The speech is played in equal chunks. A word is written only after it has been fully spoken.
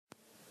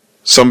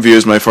Some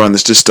viewers may find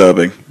this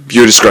disturbing.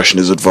 Viewer discretion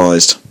is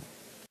advised.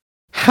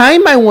 Hi,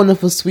 my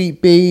wonderful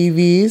sweet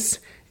babies.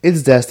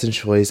 It's Destin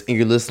Choice, and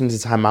you're listening to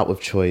Time Out with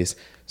Choice.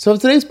 So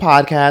for today's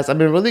podcast, I've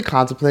been really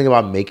contemplating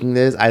about making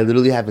this. I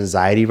literally have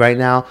anxiety right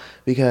now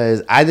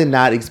because I did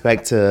not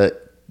expect to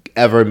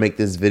ever make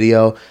this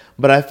video.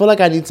 But I feel like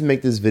I need to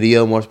make this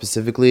video more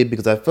specifically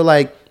because I feel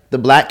like the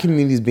black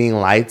community is being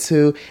lied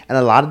to, and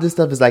a lot of this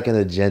stuff is like an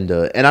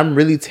agenda. And I'm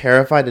really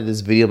terrified that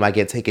this video might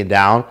get taken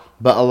down,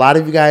 but a lot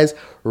of you guys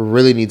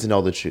really need to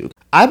know the truth.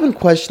 I've been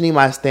questioning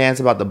my stance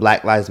about the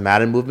Black Lives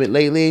Matter movement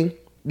lately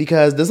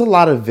because there's a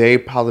lot of very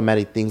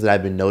problematic things that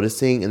I've been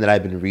noticing and that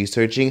I've been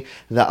researching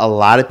that a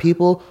lot of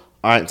people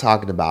aren't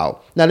talking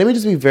about. Now, let me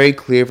just be very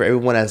clear for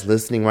everyone that's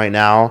listening right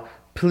now.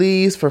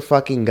 Please, for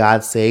fucking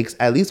God's sakes,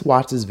 at least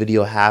watch this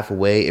video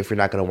halfway if you're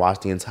not going to watch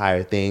the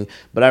entire thing.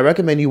 But I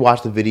recommend you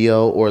watch the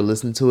video or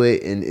listen to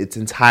it in its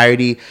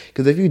entirety,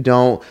 because if you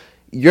don't,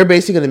 you're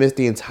basically going to miss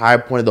the entire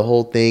point of the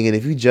whole thing. And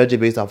if you judge it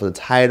based off of the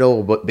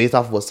title or based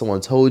off of what someone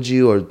told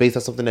you or based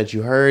on something that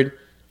you heard,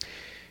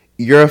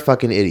 you're a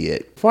fucking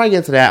idiot. Before I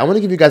get to that, I want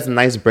to give you guys a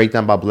nice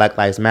breakdown about Black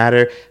Lives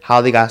Matter, how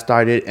they got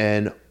started,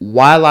 and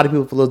why a lot of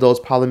people feel as though it's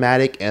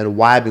problematic, and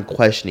why I've been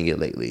questioning it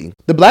lately.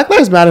 The Black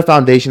Lives Matter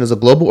Foundation is a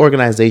global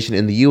organization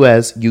in the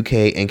US,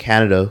 UK, and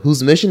Canada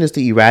whose mission is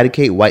to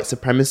eradicate white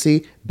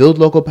supremacy, build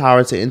local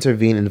power to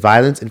intervene in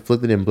violence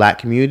inflicted in black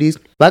communities.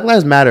 Black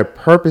Lives Matter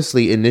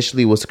purposely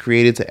initially was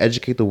created to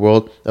educate the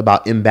world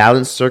about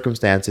imbalanced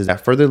circumstances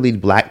that further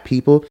lead black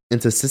people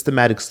into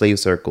systematic slave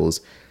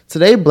circles.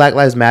 Today, Black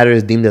Lives Matter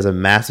is deemed as a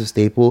massive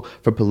staple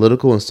for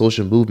political and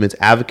social movements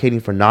advocating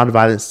for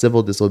nonviolent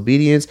civil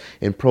disobedience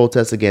and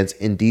protests against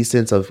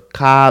indecence of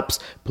cops,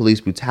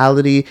 police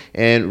brutality,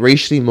 and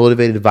racially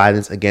motivated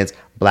violence against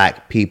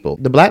black people.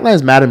 The Black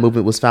Lives Matter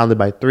movement was founded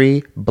by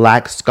three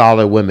black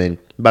scholar women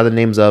by the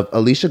names of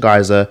Alicia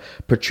Garza,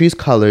 Patrisse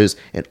Cullors,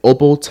 and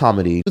Opal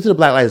Tometi. Due to the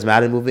Black Lives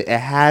Matter movement, it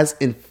has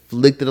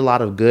inflicted a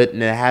lot of good,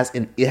 and it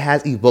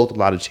has evoked a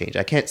lot of change.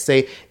 I can't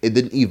say it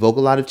didn't evoke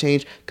a lot of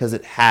change because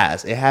it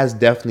has. It has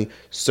definitely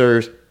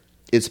served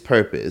its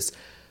purpose.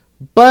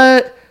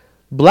 But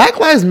Black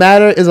Lives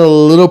Matter is a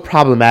little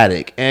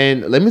problematic,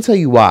 and let me tell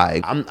you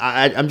why.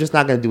 I'm just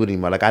not going to do it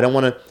anymore. Like, I don't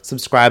want to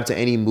subscribe to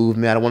any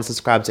movement. I don't want to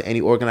subscribe to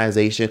any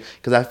organization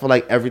because I feel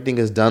like everything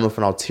is done with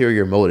an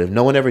ulterior motive.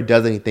 No one ever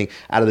does anything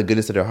out of the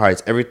goodness of their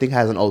hearts. Everything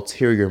has an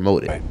ulterior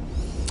motive. Right.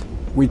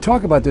 We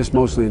talk about this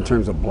mostly in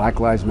terms of Black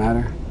Lives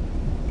Matter.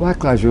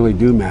 Black lives really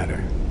do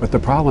matter, but the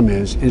problem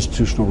is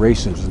institutional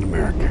racism in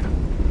America.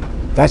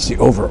 That's the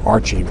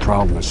overarching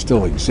problem that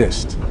still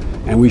exists.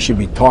 And we should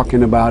be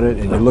talking about it.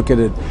 And you look at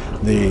it,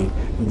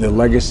 the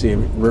legacy of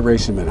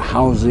racism in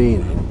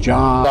housing and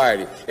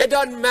jobs. It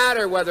doesn't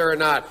matter whether or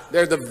not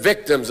they're the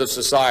victims of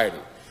society.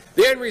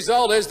 The end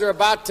result is they're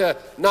about to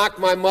knock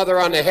my mother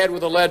on the head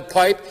with a lead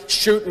pipe,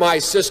 shoot my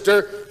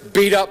sister,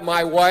 beat up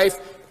my wife,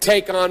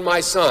 take on my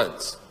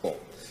sons.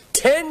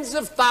 Tens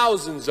of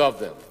thousands of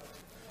them,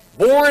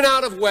 born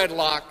out of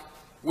wedlock,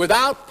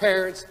 without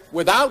parents,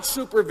 without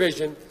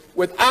supervision,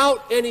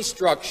 without any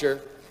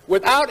structure,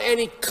 without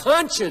any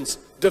conscience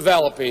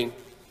developing,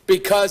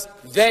 because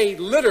they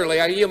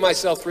literally, I yield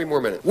myself 3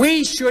 more minutes.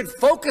 We should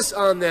focus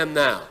on them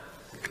now.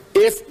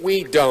 If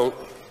we don't,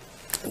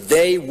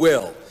 they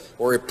will,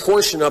 or a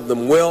portion of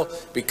them will,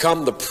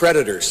 become the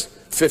predators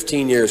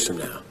 15 years from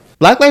now.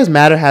 Black Lives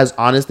Matter has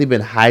honestly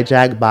been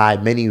hijacked by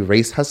many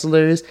race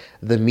hustlers,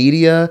 the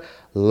media,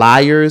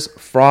 liars,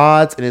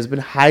 frauds, and it's been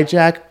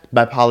hijacked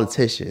by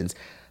politicians.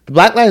 The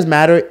Black Lives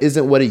Matter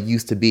isn't what it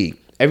used to be.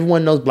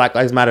 Everyone knows Black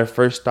Lives Matter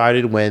first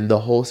started when the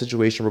whole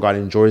situation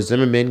regarding George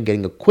Zimmerman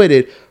getting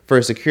acquitted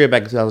for Secure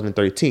back in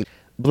 2013.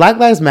 Black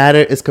Lives Matter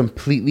is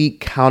completely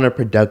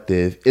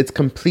counterproductive. It's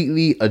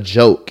completely a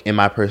joke, in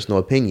my personal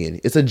opinion.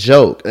 It's a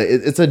joke.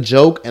 It's a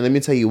joke, and let me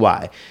tell you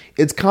why.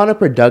 It's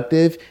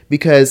counterproductive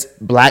because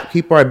black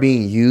people are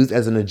being used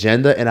as an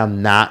agenda, and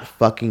I'm not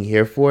fucking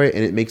here for it,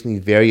 and it makes me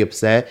very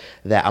upset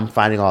that I'm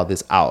finding all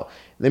this out.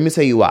 Let me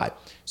tell you why.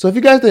 So if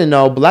you guys didn't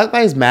know, Black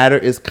Lives Matter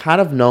is kind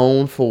of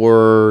known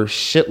for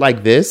shit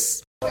like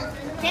this.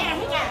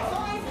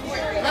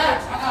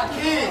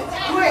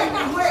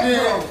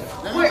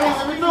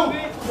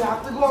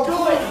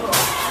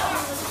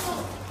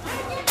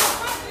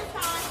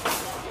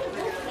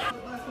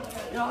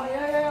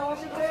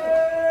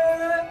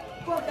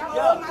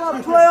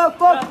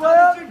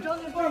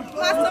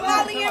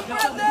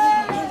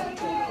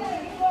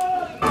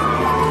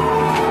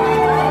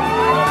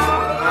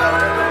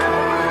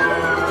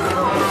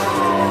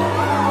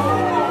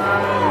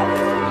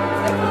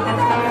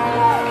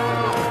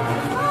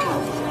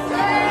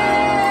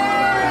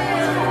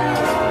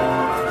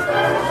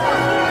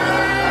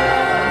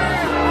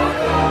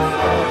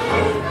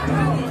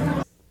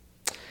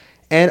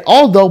 And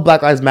although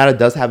Black Lives Matter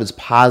does have its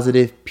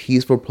positive,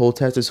 peaceful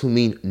protesters who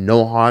mean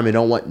no harm and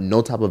don't want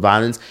no type of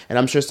violence, and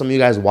I'm sure some of you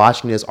guys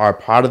watching this are a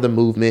part of the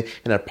movement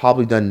and have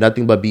probably done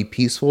nothing but be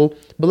peaceful,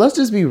 but let's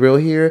just be real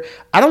here.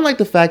 I don't like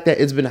the fact that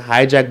it's been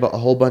hijacked by a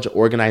whole bunch of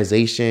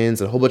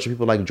organizations and a whole bunch of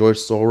people like George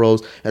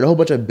Soros and a whole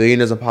bunch of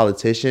billionaires and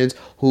politicians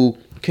who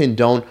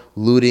condone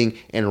looting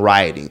and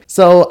rioting.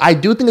 So I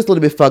do think it's a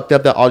little bit fucked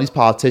up that all these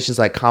politicians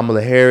like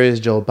Kamala Harris,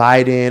 Joe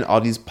Biden,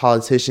 all these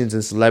politicians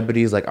and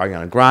celebrities like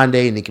Ariana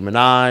Grande, Nicki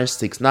Minaj,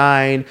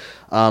 6ix9ine,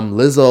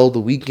 Lizzo,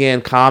 The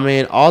Weeknd,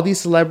 Common, all these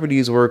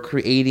celebrities were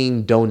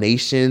creating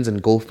donations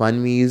and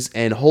GoFundMes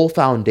and whole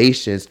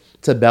foundations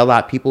to bail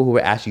out people who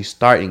were actually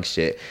starting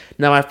shit.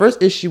 Now, my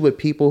first issue with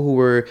people who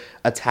were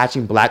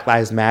attaching Black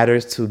Lives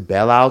Matter to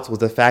bailouts was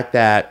the fact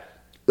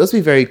that, let's be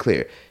very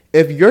clear,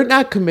 if you're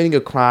not committing a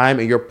crime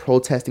and you're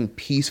protesting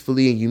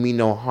peacefully and you mean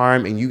no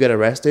harm and you get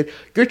arrested,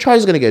 your charge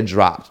is going to get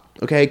dropped,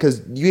 okay? Because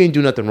you didn't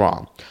do nothing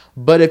wrong.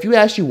 But if you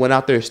actually went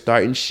out there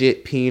starting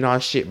shit, peeing on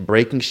shit,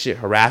 breaking shit,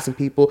 harassing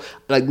people,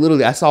 like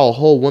literally I saw a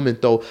whole woman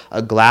throw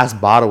a glass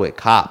bottle at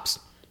cops.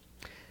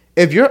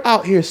 If you're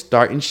out here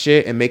starting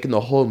shit and making the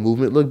whole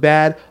movement look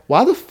bad,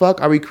 why the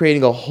fuck are we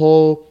creating a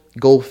whole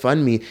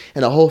GoFundMe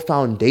and a whole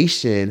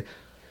foundation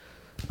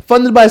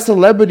funded by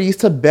celebrities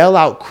to bail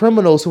out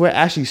criminals who are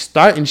actually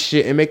starting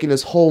shit and making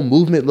this whole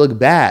movement look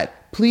bad?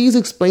 Please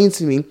explain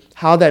to me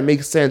how that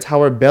makes sense,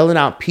 how we're bailing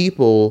out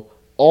people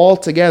all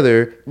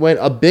together when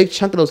a big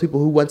chunk of those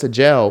people who went to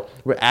jail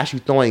were actually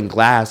throwing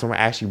glass and were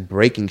actually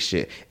breaking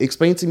shit.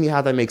 Explain to me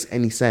how that makes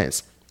any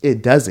sense.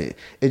 It doesn't.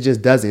 It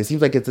just doesn't. It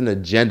seems like it's an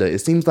agenda. It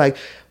seems like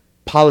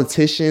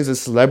politicians and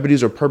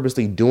celebrities are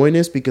purposely doing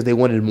this because they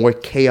wanted more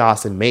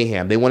chaos and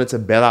mayhem. They wanted to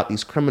bail out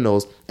these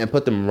criminals and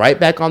put them right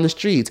back on the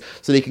streets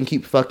so they can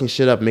keep fucking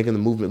shit up, making the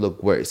movement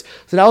look worse.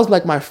 So that was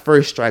like my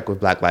first strike with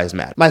Black Lives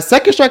Matter. My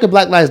second strike with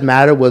Black Lives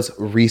Matter was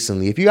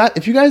recently. If you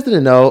guys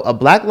didn't know, a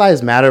Black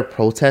Lives Matter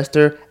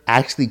protester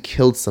actually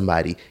killed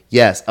somebody.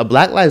 Yes, a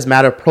Black Lives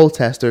Matter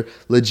protester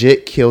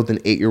legit killed an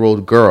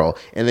 8-year-old girl.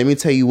 And let me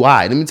tell you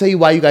why. Let me tell you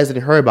why you guys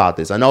didn't hear about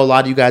this. I know a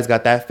lot of you guys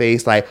got that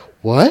face like,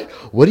 what?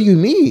 What do you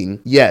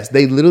mean? Yes,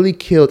 they literally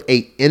killed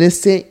an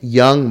innocent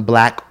young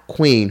black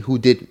queen who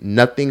did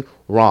nothing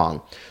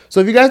wrong. So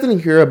if you guys didn't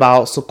hear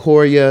about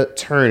Sequoia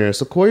Turner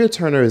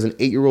is an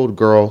 8-year-old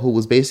girl who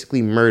was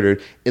basically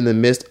murdered in the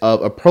midst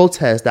of a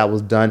protest that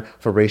was done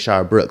for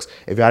Rayshard Brooks.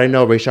 If y'all didn't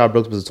know, Rayshard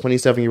Brooks was a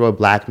 27-year-old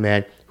black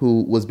man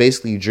who was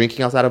basically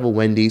drinking outside of a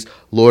Wendy's,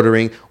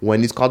 loitering.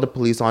 Wendy's called the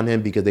police on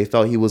him because they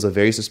felt he was a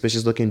very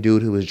suspicious looking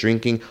dude who was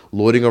drinking,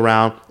 loitering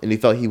around, and they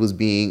felt he was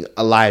being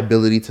a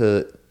liability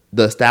to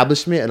the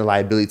establishment and a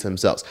liability to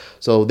themselves.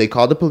 So they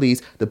called the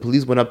police. The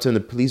police went up to him. The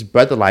police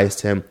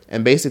breathalyzed him.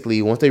 And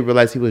basically, once they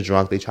realized he was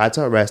drunk, they tried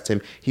to arrest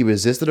him. He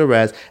resisted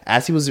arrest.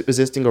 As he was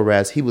resisting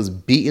arrest, he was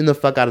beating the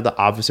fuck out of the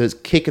officers,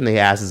 kicking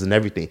their asses and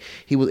everything.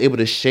 He was able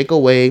to shake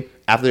away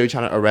after they were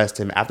trying to arrest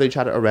him. After they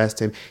tried to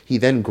arrest him, he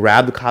then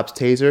grabbed the cop's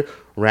taser,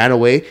 ran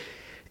away,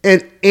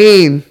 and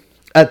aimed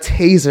a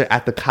taser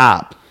at the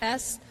cop.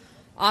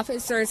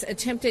 Officers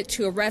attempted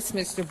to arrest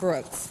Mr.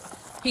 Brooks.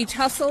 He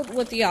tussled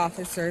with the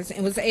officers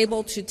and was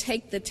able to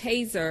take the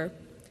taser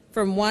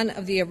from one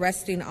of the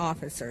arresting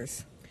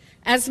officers.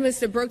 As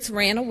Mr. Brooks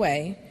ran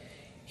away,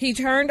 he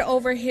turned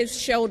over his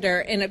shoulder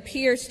and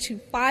appears to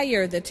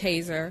fire the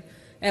taser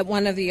at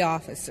one of the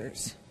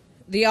officers.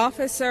 The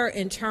officer,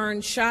 in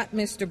turn, shot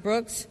Mr.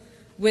 Brooks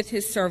with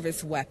his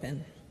service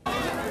weapon.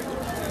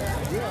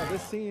 Yeah,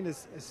 this scene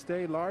has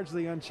stayed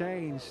largely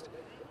unchanged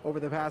over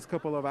the past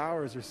couple of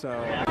hours or so.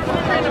 No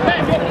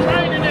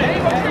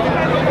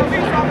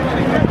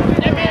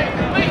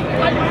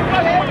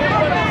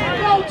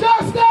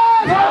justice!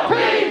 No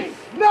peace!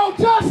 No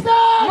justice!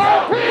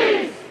 No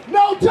peace!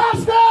 No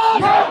justice!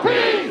 No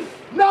peace!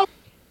 No.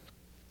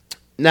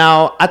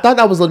 Now, I thought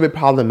that was a little bit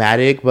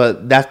problematic,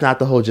 but that's not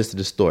the whole gist of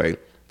the story.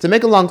 To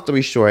make a long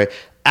story short,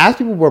 as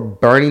people were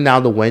burning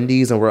down the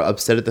Wendy's and were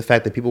upset at the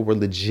fact that people were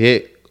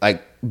legit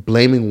like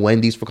blaming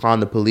Wendy's for calling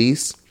the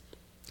police,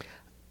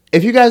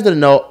 if you guys didn't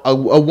know, a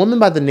woman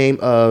by the name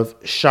of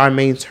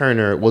Charmaine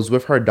Turner was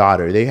with her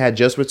daughter. They had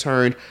just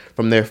returned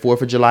from their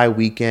 4th of July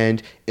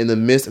weekend in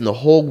the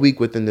whole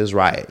week within this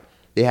riot.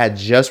 They had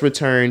just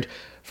returned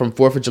from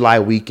 4th of July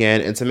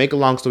weekend. And to make a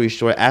long story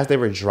short, as they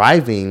were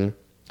driving,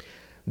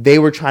 they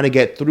were trying to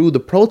get through the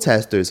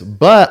protesters.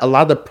 But a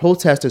lot of the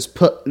protesters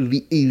put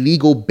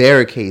illegal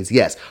barricades.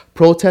 Yes,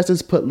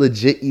 protesters put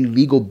legit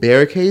illegal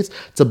barricades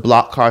to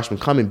block cars from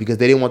coming because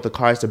they didn't want the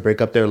cars to break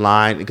up their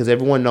line. Because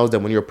everyone knows that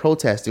when you're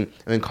protesting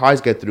and when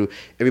cars get through,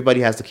 everybody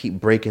has to keep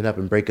breaking up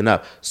and breaking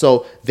up.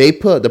 So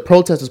the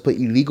protesters put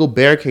illegal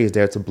barricades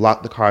there to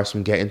block the cars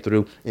from getting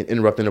through and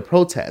interrupting the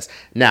protest.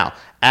 Now,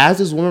 as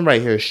this woman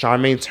right here,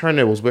 Charmaine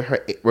Turner, was with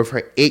her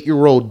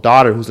 8-year-old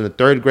daughter who's in the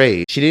 3rd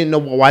grade. She didn't know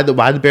why the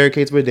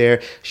barricades were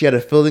there. She had a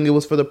feeling it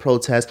was for the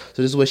protest.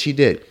 So this is what she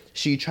did.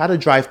 She tried to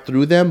drive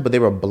through them, but they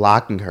were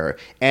blocking her.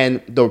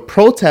 And the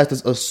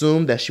protesters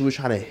assumed that she was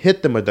trying to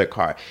hit them with their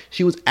car.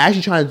 She was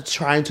actually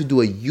trying to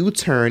do a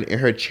U-turn in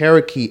her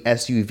Cherokee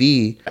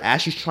SUV.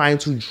 As she's trying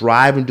to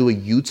drive and do a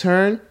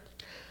U-turn,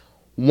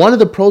 one of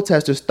the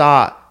protesters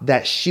thought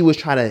that she was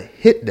trying to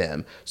hit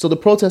them. So the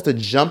protester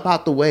jumped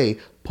out the way,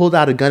 pulled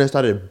out a gun, and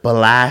started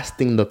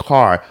blasting the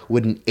car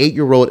with an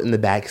 8-year-old in the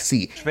back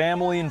seat.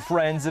 Family and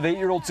friends of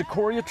 8-year-old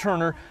Sequoia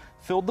Turner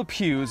filled the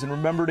pews and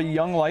remembered a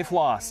young life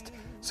lost.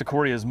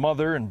 Sikoria's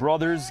mother and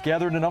brothers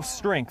gathered enough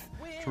strength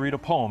to read a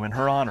poem in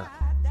her honor.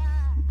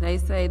 They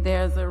say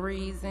there's a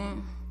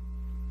reason.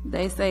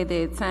 They say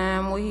that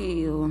time will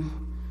heal.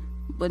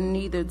 But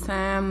neither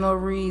time nor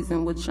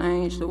reason will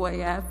change the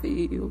way I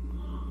feel.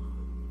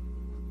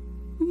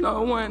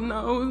 No one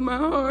knows my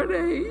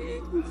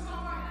heartaches.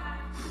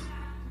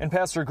 And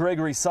Pastor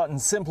Gregory Sutton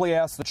simply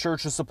asked the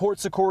church to support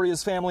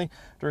Sikoria's family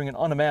during an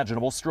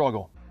unimaginable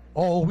struggle.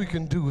 All we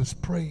can do is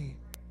pray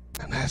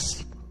and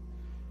ask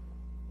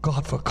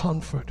God for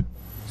comfort.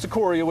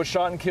 Sikoria was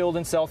shot and killed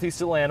in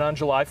southeast Atlanta on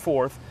July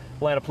 4th.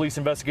 Atlanta police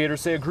investigators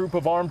say a group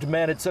of armed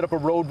men had set up a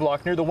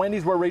roadblock near the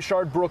Wendy's where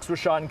Rayshard Brooks was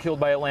shot and killed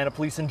by Atlanta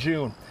police in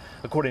June.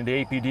 According to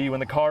APD, when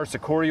the car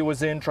Sikoria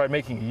was in tried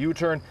making a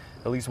U-turn,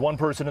 at least one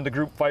person in the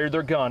group fired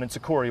their gun and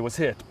Sikoria was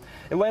hit.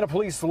 Atlanta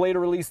police later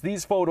released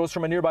these photos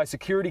from a nearby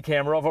security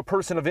camera of a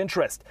person of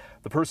interest.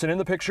 The person in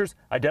the pictures,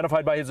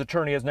 identified by his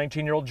attorney as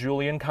 19-year-old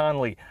Julian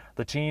Conley.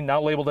 The teen,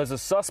 now labeled as a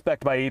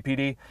suspect by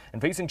APD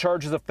and facing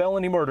charges of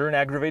felony murder and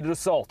aggravated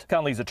assault.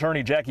 Conley's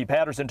attorney, Jackie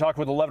Patterson, talked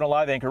with 11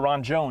 Alive anchor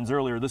Ron Jones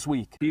earlier this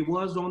week. He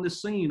was on the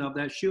scene of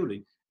that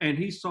shooting and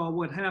he saw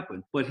what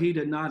happened, but he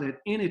did not at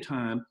any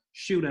time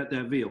shoot at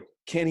that vehicle.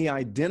 Can he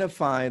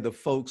identify the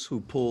folks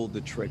who pulled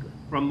the trigger?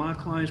 From my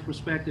client's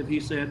perspective,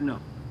 he said no.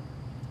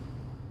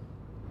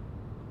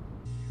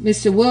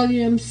 Mr.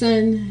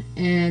 Williamson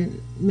and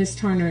Ms.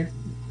 Turner,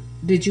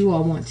 did you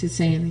all want to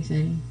say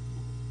anything?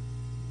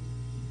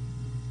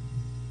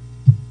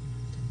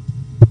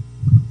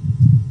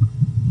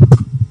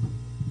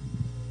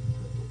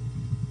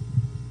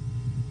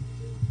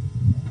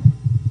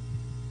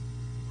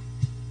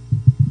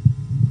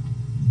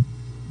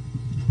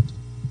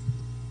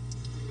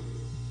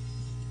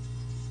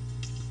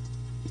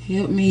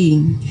 Help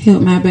me.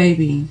 Help my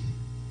baby.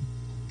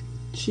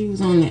 She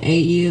was only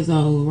 8 years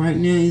old. Right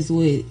now it's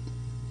what,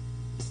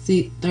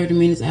 30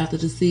 minutes after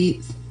the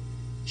 6.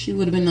 She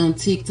would have been on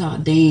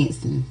TikTok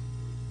dancing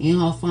in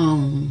her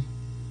phone.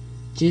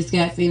 Just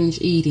got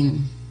finished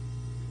eating.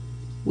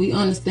 We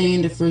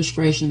understand the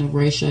frustration of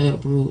Rayshard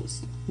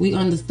Brooks. We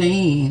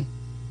understand.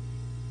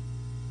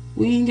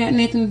 We ain't got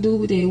nothing to do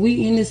with that.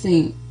 We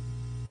innocent.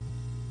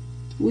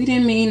 We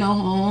didn't mean no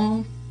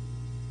harm.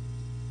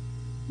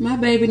 My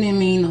baby didn't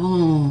mean no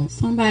harm.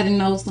 Somebody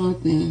knows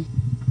something.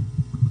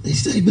 They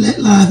say Black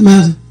Lives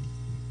Matter.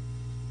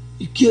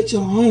 You killed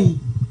your own.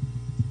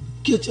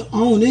 Killed your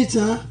own this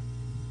time.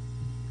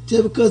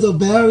 Just because of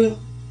barrier.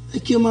 They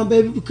killed my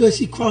baby because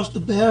she crossed the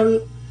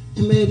barrier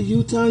and made a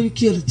U-turn. You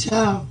killed a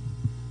child.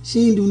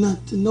 She ain't do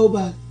nothing to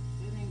nobody.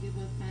 They didn't give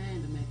us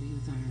time to make a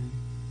U-turn.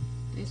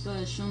 They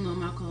started shooting on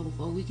my car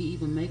before we could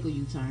even make a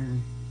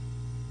U-turn.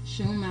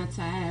 Shooting my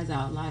tires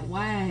out. Like,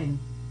 why?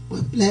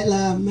 But Black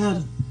Lives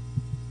Matter.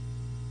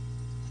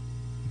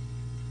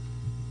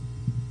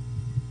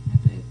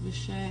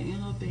 Shot in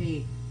her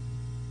bed.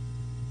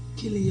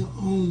 Killing your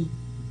own.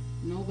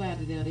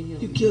 Nobody there to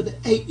help You me. killed an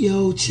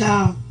 8-year-old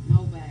child.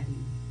 Nobody.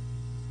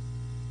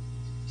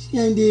 She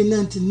ain't did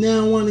nothing to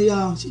now one of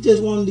y'all. She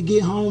just wanted to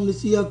get home to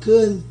see her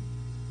cousin.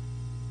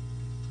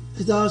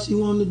 That's all she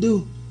wanted to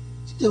do.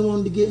 She just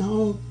wanted to get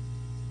home.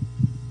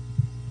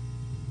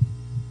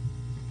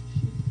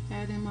 She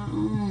got in my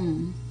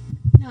arm.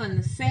 No, and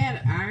the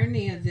sad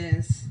irony of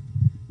this,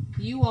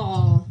 you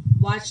all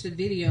watched the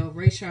video of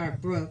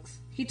Rayshard Brooks.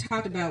 He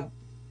talked about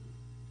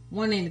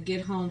wanting to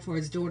get home for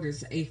his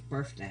daughter's 8th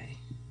birthday.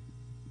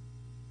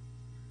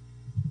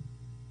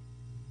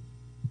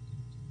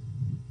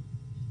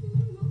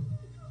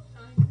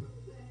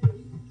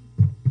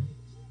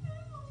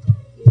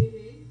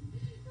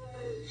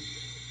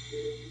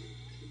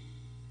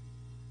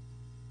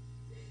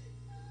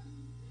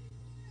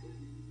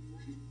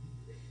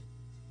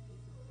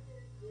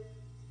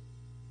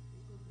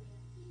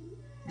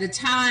 The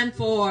time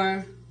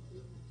for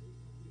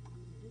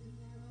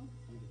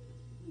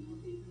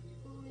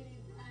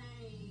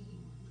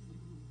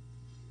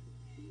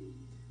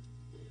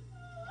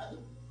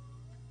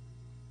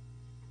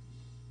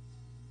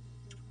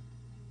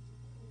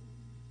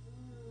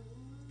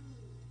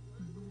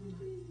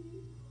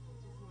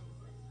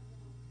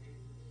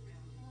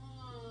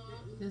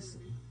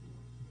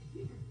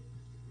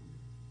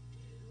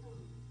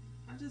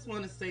I just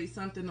want to say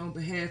something on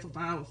behalf of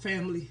our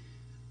family.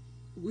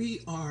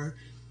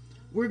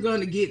 We're going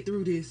to get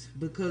through this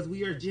because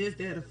we are just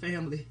that, a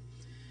family.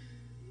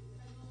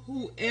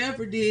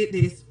 Whoever did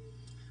this,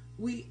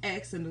 we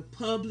asking the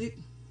public,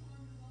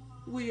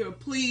 we are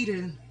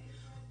pleading,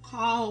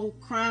 call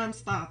Crime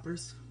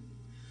Stoppers,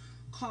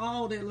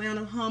 call the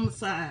Atlanta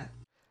Homicide.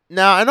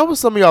 Now, I know what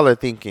some of y'all are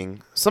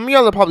thinking. Some of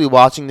y'all are probably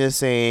watching this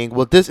saying,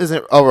 well, this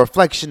isn't a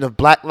reflection of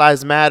Black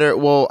Lives Matter.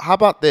 Well, how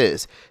about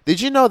this?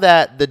 Did you know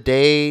that the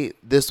day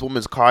this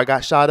woman's car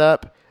got shot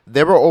up,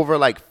 there were over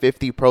like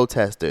 50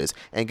 protesters.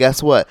 And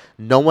guess what?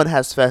 No one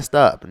has fessed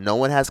up. No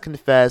one has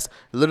confessed.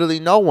 Literally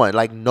no one.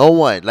 Like no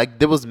one. Like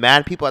there was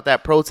mad people at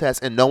that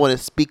protest and no one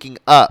is speaking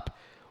up.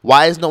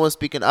 Why is no one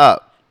speaking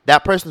up?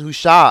 That person who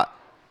shot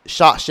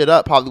shit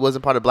up probably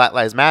wasn't part of Black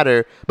Lives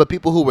Matter, but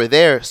people who were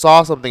there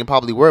saw something and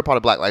probably were part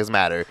of Black Lives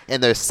Matter,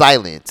 and they're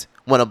silent.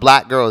 when a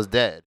black girl is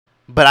dead.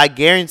 But I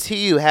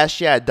guarantee you, had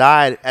she had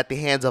died at the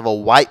hands of a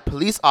white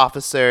police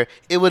officer,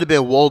 it would have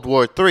been World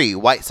War III.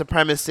 White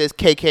supremacists,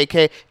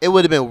 KKK, it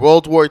would have been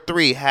World War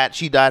III had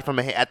she died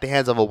at the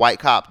hands of a white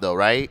cop, though,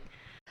 right?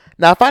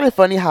 Now, I find it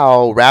funny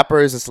how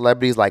rappers and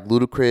celebrities like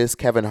Ludacris,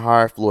 Kevin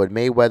Hart, Floyd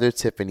Mayweather,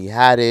 Tiffany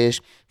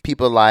Haddish,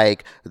 people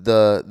like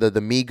the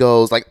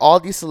Migos, like all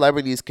these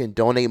celebrities can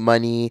donate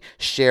money,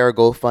 share a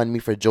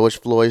GoFundMe for George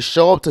Floyd,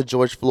 show up to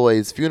George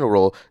Floyd's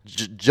funeral.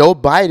 Joe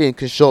Biden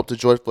can show up to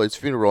George Floyd's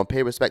funeral and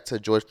pay respect to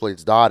George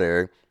Floyd's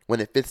daughter when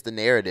it fits the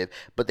narrative,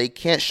 but they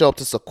can't show up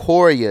to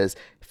Secoria's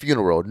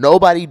funeral.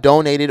 Nobody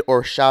donated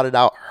or shouted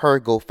out her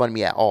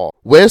GoFundMe at all.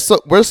 Where's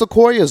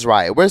Secoria's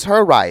riot? Where's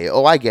her riot?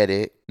 Oh, I get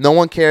it. No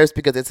one cares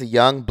because it's a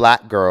young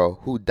black girl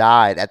who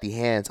died at the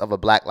hands of a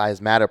Black Lives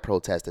Matter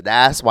protester.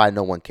 That's why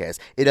no one cares.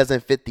 It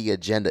doesn't fit the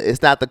agenda.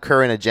 It's not the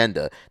current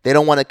agenda. They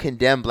don't want to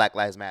condemn Black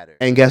Lives Matter.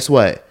 And guess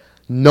what?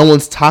 No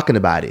one's talking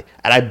about it.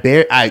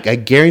 And I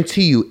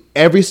guarantee you,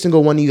 every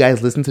single one of you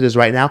guys listening to this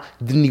right now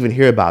didn't even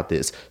hear about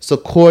this.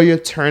 Sequoia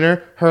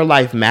Turner, her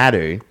life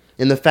mattered.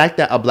 And the fact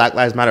that a Black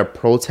Lives Matter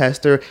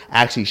protester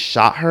actually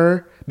shot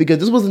her, because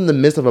this was in the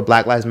midst of a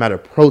Black Lives Matter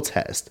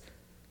protest.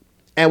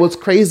 And what's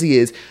crazy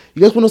is,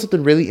 you guys want to know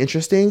something really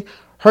interesting?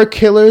 Her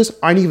killers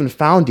aren't even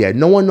found yet.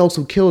 No one knows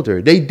who killed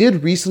her. They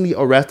did recently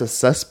arrest a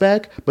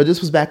suspect, but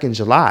this was back in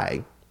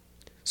July.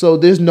 So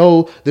there's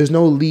no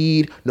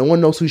lead. No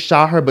one knows who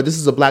shot her, but this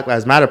is a Black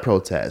Lives Matter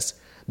protest.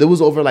 There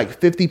was over like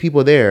 50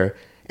 people there.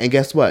 And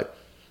guess what?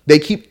 They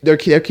keep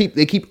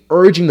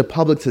urging the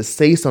public to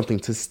say something,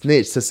 to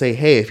snitch, to say,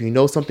 hey, if you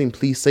know something,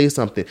 please say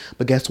something.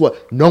 But guess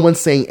what? No one's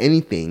saying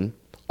anything.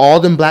 All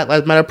them Black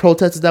Lives Matter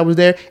protesters that was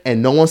there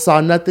and no one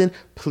saw nothing,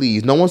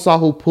 please. No one saw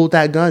who pulled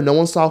that gun. No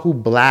one saw who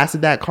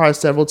blasted that car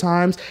several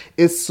times.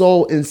 It's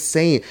so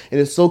insane. And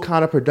it's so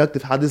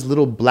counterproductive how this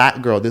little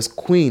black girl, this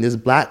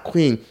black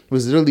queen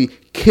was literally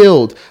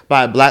killed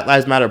by a Black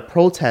Lives Matter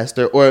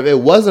protester. Or if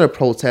it wasn't a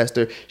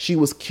protester, she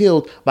was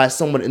killed by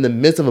someone in the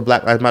midst of a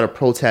Black Lives Matter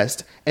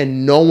protest.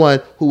 And no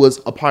one who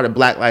was a part of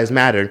Black Lives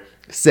Matter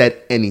said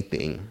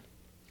anything.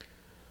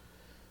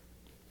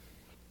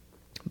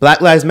 Black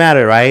Lives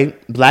Matter, right?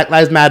 Black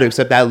Lives Matter,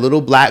 except that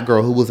little black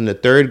girl who was in the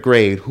 3rd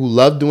grade, who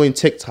loved doing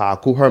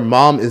TikTok, who her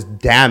mom is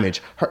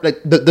damaged.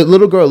 The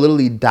little girl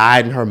literally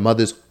died in her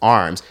mother's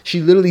arms.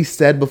 She literally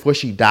said before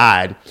she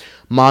died,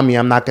 "Mommy,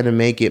 I'm not going to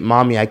make it.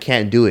 Mommy, I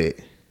can't do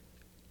it."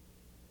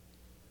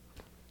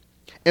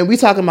 And we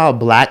talking about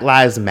Black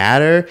Lives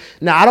Matter.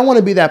 Now, I don't want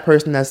to be that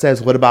person that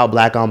says, what about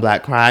black on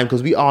black crime?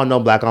 Because we all know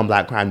black on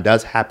black crime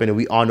does happen and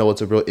we all know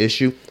it's a real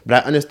issue.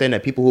 But I understand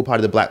that people who are part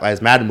of the Black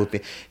Lives Matter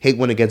movement hate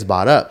when it gets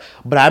brought up.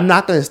 But I'm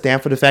not going to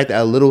stand for the fact that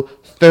a little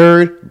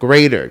 3rd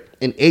grader,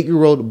 an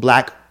 8-year-old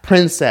black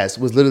princess,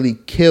 was literally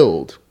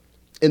killed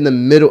in the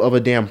middle of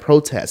a damn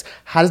protest.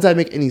 How does that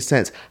make any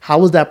sense?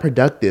 How is that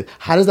productive?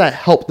 How does that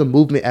help the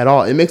movement at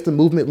all? It makes the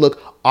movement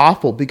look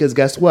awful because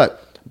guess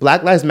what?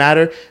 Black Lives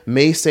Matter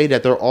may say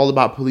that they're all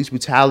about police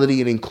brutality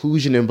and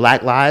inclusion in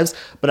black lives,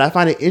 but I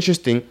find it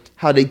interesting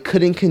how they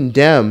couldn't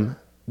condemn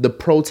the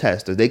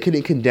protesters. They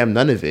couldn't condemn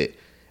none of it.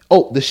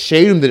 Oh, the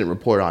Shade Room didn't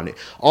report on it.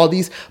 All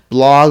these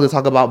blogs that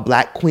talk about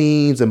black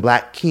queens and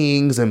black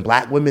kings and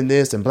black women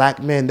this and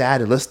black men that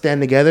and let's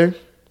stand together.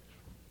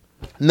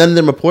 None of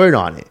them reported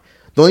on it.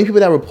 The only people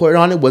that reported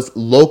on it was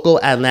local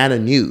Atlanta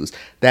news.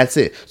 That's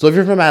it. So if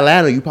you're from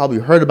Atlanta, you probably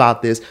heard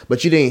about this,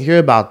 but you didn't hear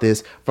about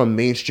this from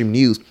mainstream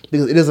news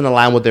because it doesn't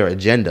align with their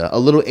agenda. A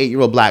little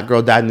 8-year-old black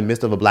girl died in the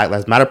midst of a Black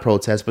Lives Matter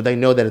protest, but they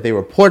know that if they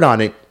report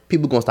on it,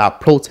 people are going to stop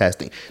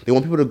protesting. They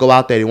want people to go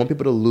out there. They want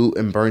people to loot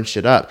and burn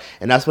shit up.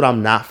 And that's what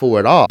I'm not for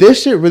at all.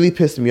 This shit really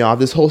pissed me off.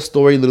 This whole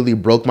story literally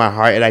broke my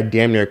heart and I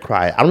damn near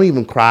cried. I don't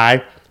even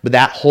cry, but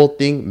that whole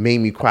thing made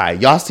me cry.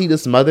 Y'all see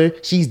this mother?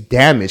 She's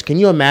damaged. Can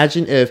you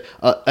imagine if,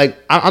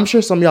 I'm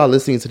sure some of y'all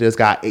listening to this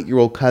got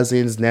 8-year-old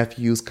cousins,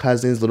 nephews,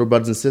 cousins, little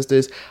brothers and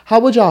sisters. How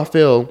would y'all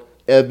feel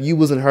if you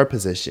was in her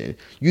position?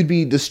 You'd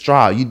be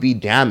distraught. You'd be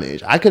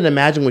damaged. I couldn't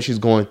imagine what she's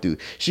going through.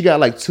 She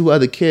got like 2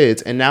 other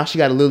kids, and now she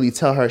got to literally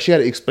she got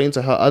to explain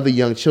to her other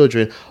young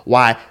children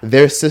why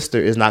their sister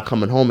is not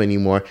coming home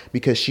anymore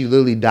because she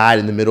literally died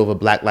in the middle of a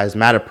Black Lives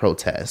Matter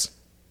protest.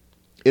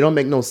 It don't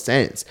make no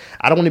sense.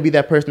 I don't want to be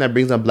that person that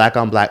brings up black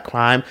on black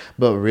crime,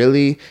 but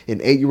really, an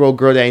 8-year-old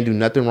girl that ain't do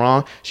nothing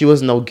wrong, she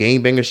wasn't no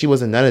gangbanger, she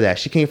wasn't none of that.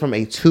 She came from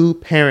a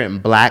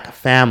 2-parent black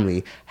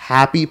family,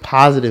 happy,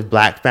 positive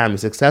black family,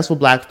 successful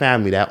black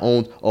family that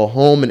owned a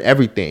home and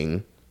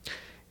everything.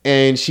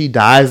 And she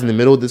dies in the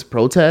middle of this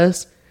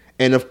protest.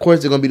 And of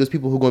course, there are going to be those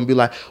people who are going to be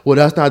like, well,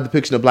 that's not a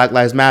depiction of Black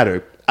Lives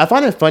Matter. I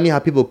find it funny how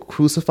people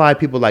crucify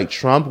people like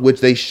Trump, which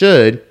they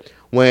should,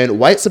 when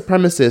white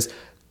supremacists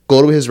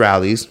go to his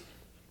rallies,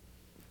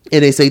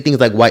 and they say things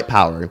like white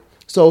power.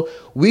 So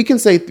we can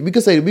say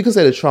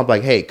to Trump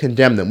like, hey,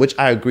 condemn them, which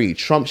I agree.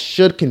 Trump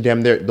should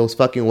condemn those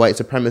fucking white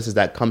supremacists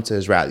that come to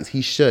his rallies.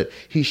 He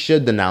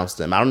should denounce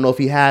them. I don't know if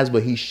he has,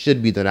 but he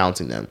should be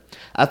denouncing them.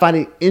 I find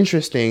it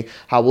interesting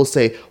how we'll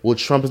say, well,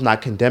 Trump is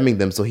not condemning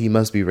them, so he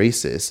must be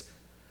racist.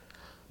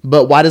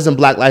 But why doesn't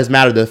Black Lives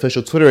Matter, the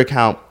official Twitter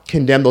account,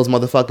 condemn those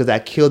motherfuckers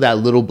that killed that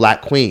little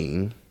black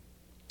queen?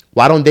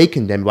 Why don't they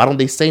condemn? Why don't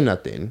they say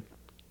nothing?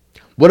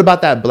 What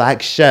about that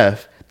black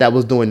chef that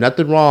was doing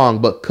nothing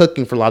wrong but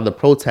cooking for a lot of the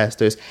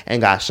protesters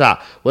and got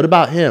shot? What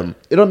about him?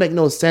 It don't make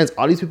no sense.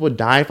 All these people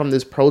dying from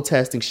this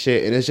protesting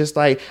shit. And it's just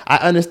like, I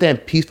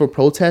understand peaceful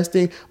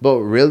protesting, but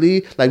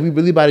really, like, we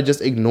really about to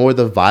just ignore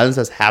the violence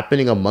that's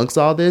happening amongst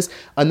all this.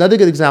 Another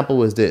good example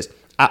was this.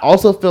 I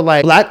also feel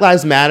like Black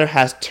Lives Matter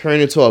has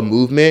turned into a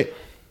movement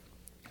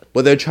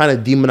where they're trying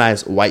to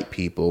demonize white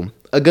people.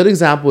 A good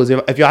example is,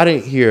 if y'all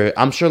didn't hear,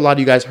 I'm sure a lot of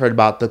you guys heard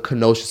about the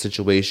Kenosha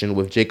situation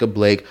with Jacob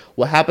Blake.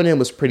 What happened to him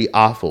was pretty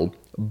awful,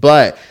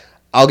 but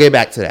I'll get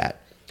back to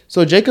that.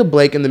 So Jacob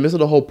Blake, in the midst of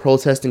the whole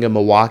protesting in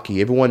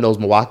Milwaukee, everyone knows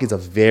Milwaukee is a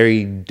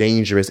very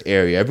dangerous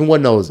area.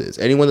 Everyone knows this.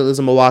 Anyone that lives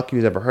in Milwaukee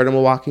who's ever heard of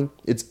Milwaukee,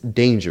 it's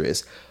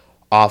dangerous,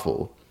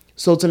 awful.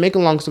 So to make a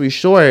long story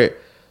short,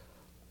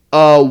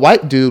 a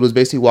white dude was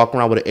basically walking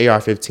around with an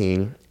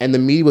AR-15, and the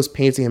media was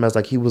painting him as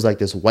like he was like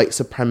this white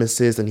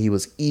supremacist, and he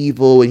was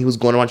evil, and he was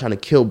going around trying to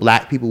kill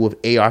black people with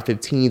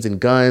AR-15s and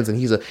guns, and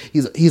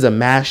he's a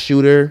mass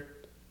shooter.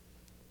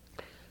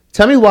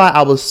 Tell me why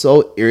I was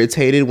so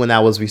irritated when that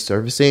was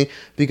resurfacing,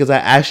 because I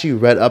actually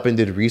read up and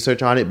did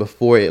research on it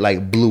before it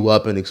like blew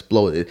up and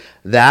exploded.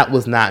 That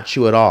was not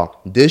true at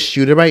all. This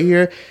shooter right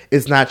here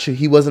is not true.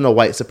 He wasn't a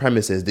white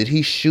supremacist. Did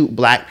he shoot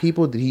black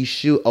people? Did he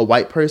shoot a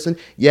white person?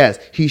 Yes,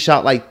 he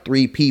shot like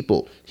 3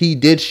 people. He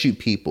did shoot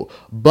people.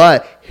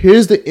 But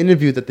here's the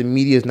interview that the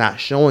media is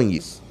not showing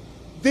you.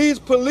 These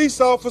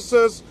police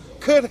officers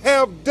could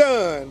have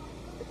done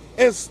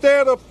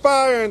instead of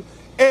firing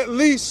at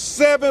least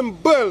 7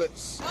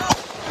 bullets.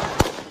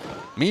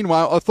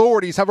 Meanwhile,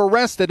 authorities have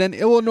arrested an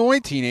Illinois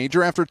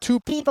teenager after 2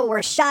 people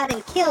were shot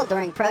and killed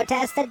during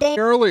protests a day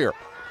earlier.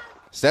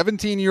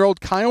 17-year-old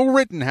Kyle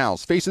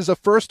Rittenhouse faces a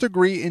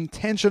first-degree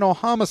intentional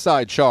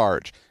homicide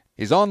charge.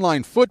 His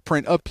online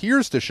footprint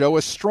appears to show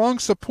a strong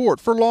support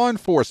for law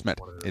enforcement.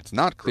 It's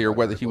not clear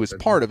whether he was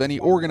part of any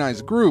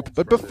organized group,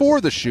 but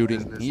before the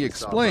shooting, he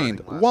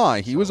explained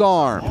why he was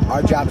armed.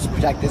 Our job is to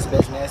protect this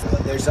business. If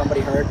there's somebody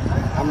hurt,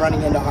 I'm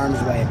running into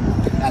harm's way.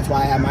 That's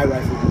why I have my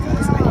rifle,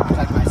 because I need to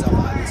protect myself,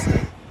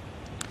 obviously.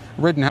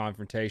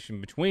 Confrontation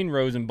between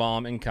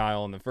Rosenbaum and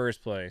Kyle in the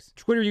first place.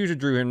 Twitter user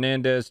Drew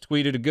Hernandez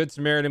tweeted, "A Good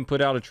Samaritan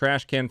put out a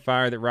trash can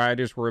fire that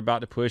rioters were about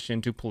to push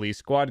into police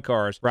squad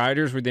cars.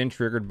 Rioters were then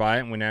triggered by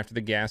it and went after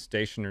the gas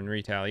station in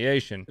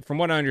retaliation. From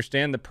what I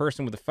understand, the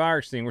person with the fire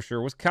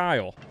extinguisher was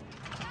Kyle."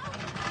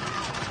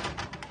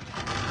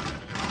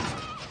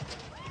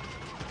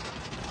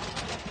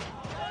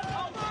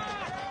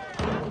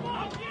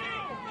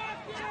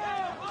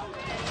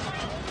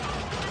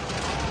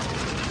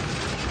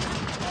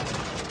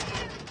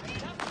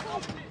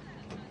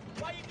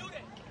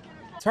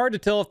 It's hard to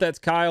tell if that's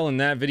Kyle in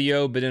that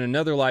video, but in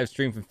another live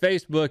stream from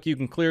Facebook, you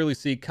can clearly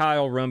see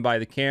Kyle run by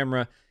the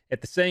camera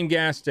at the same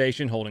gas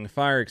station holding a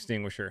fire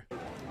extinguisher.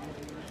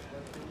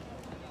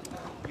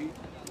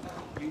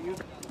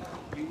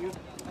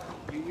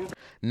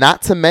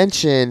 Not to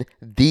mention,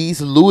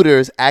 these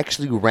looters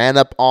actually ran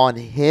up on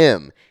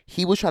him.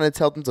 He was trying to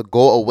tell them to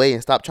go away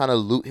and stop trying to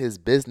loot his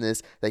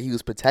business that he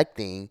was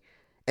protecting,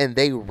 and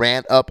they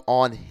ran up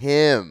on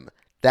him.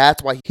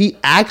 That's why he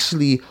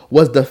actually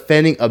was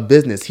defending a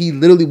business. He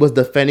literally was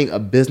defending a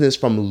business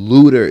from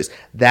looters.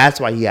 That's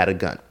why he had a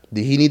gun.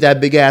 Did he need that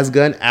big ass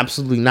gun?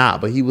 Absolutely not.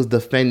 But he was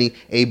defending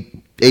a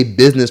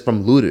business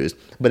from looters.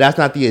 But that's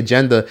not the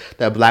agenda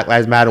that Black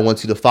Lives Matter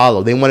wants you to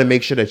follow. They want to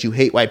make sure that you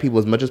hate white people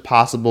as much as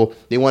possible.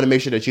 They want to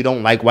make sure that you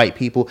don't like white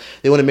people.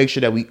 They want to make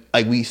sure that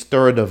we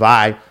stir a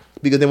divide,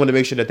 because they want to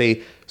make sure that they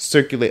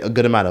circulate a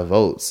good amount of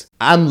votes.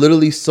 I'm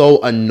literally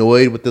so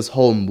annoyed with this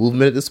whole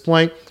movement at this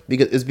point,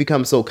 because it's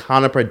become so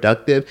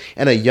counterproductive,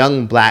 and a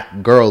young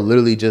black girl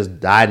literally just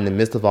died in the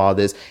midst of all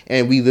this,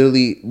 and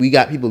we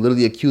got people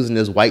literally accusing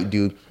this white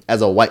dude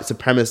as a white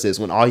supremacist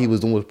when all he was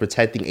doing was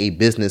protecting a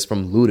business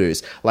from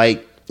looters.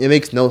 Like, it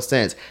makes no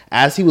sense.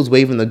 As he was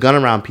waving the gun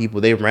around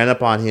people, they ran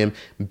up on him,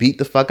 beat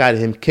the fuck out of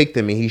him, kicked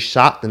him, and he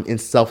shot them in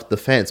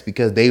self-defense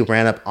because they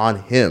ran up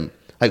on him.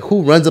 Like,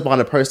 who runs up on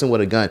a person with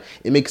a gun?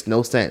 It makes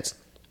no sense.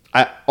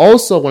 I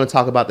also want to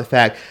talk about the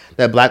fact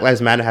that Black Lives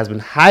Matter has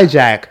been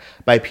hijacked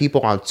by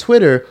people on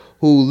Twitter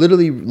who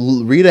literally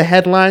read a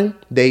headline,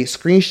 they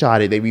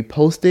screenshot it, they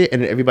repost it,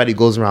 and everybody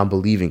goes around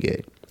believing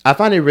it. I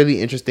find it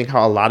really interesting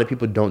how a lot of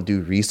people don't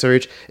do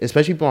research,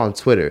 especially people on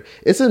Twitter.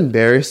 It's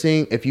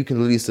embarrassing if you can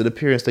literally sit up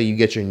here and say you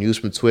get your news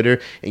from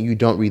Twitter and you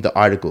don't read the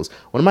articles.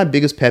 One of my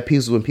biggest pet peeves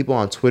is when people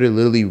on Twitter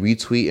literally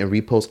retweet and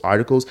repost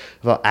articles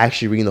without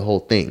actually reading the whole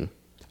thing.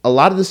 A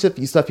lot of the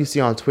stuff you see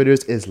on Twitter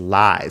is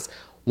lies.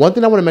 One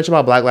thing I want to mention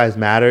about Black Lives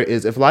Matter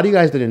is, if a lot of you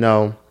guys didn't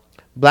know,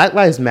 Black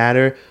Lives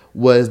Matter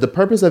the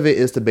purpose of it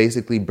is to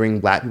basically bring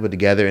black people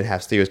together and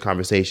have serious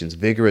conversations,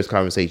 vigorous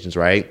conversations,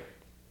 right?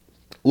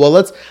 Well,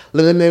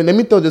 let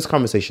me throw this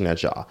conversation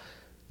at y'all.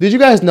 Did you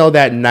guys know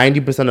that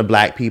 90% of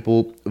black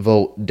people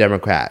vote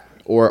Democrat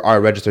or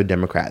are registered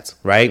Democrats,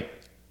 right?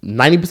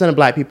 90% of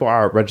black people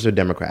are registered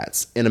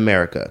Democrats in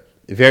America.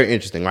 Very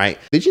interesting, right?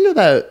 Did you know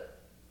that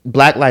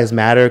Black Lives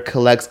Matter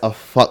collects a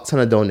fuck ton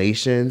of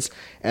donations,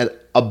 and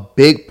a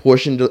big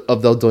portion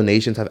of those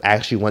donations have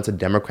actually went to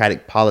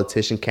Democratic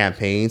politician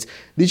campaigns.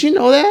 Did you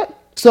know that?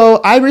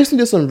 So I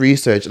recently did some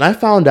research, and I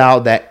found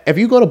out that if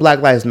you go to Black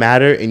Lives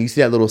Matter and you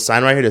see that little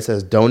sign right here that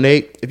says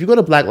donate, if you go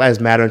to Black Lives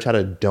Matter and try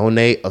to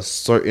donate a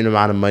certain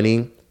amount of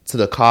money to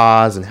the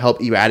cause and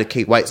help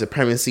eradicate white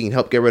supremacy and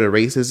help get rid of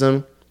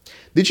racism,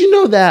 did you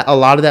know that a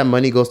lot of that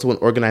money goes to an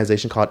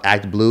organization called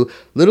Act Blue?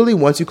 Literally,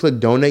 once you click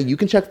donate, you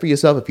can check for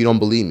yourself if you don't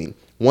believe me.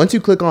 Once you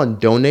click on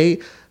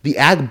donate, the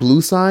Act Blue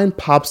sign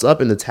pops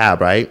up in the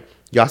tab, right?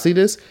 Y'all see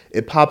this?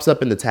 It pops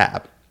up in the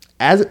tab.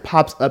 As it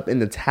pops up in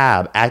the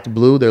tab, Act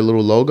Blue, their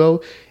little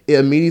logo, it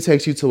immediately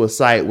takes you to a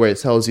site where it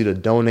tells you to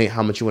donate,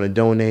 how much you want to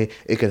donate.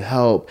 It could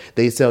help.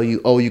 They tell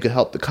you, oh, you could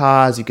help the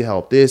cause, you could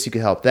help this, you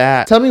could help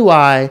that. Tell me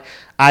why.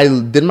 I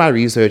did my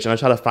research and I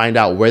tried to find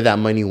out where that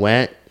money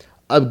went.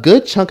 A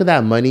good chunk of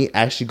that money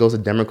actually goes to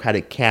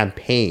Democratic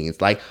campaigns.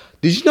 Like,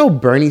 did you know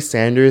Bernie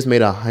Sanders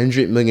made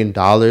 $100 million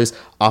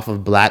off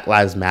of Black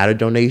Lives Matter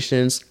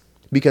donations?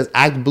 Because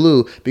Act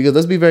Blue, because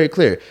let's be very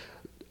clear,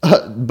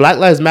 Black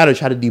Lives Matter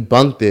tried to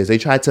debunk this. They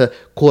tried to,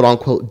 quote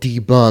unquote,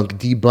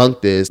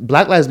 debunk this.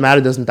 Black Lives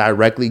Matter doesn't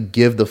directly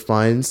give the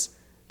funds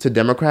to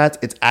Democrats.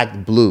 It's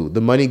Act Blue.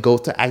 The money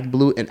goes to Act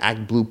Blue, and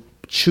Act Blue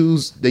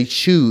choose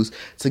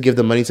to give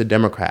the money to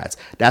Democrats.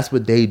 That's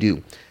what they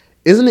do.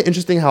 Isn't it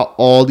interesting how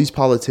all these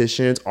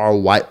politicians are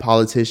white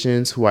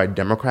politicians who are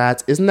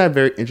Democrats? Isn't that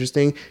very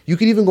interesting? You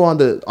can even go on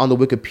the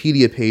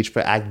Wikipedia page for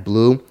Act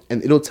Blue,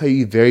 and it'll tell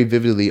you very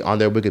vividly on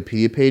their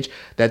Wikipedia page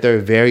that they're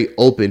very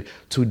open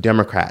to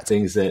Democrats.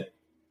 Things that,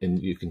 and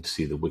you can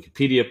see the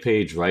Wikipedia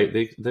page, right?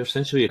 They're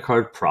essentially a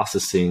card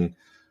processing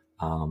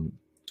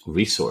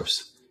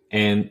resource.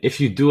 And if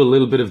you do a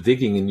little bit of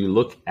digging and you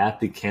look at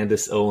the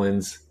Candace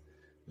Owens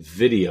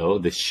video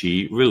that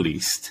she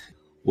released,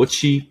 what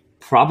she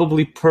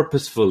probably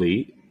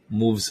purposefully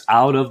moves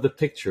out of the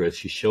picture as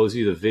she shows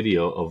you the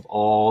video of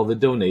all the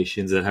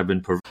donations that have been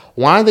provided.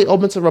 Why are they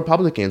open to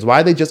Republicans? Why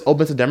are they just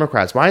open to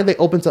Democrats? Why are they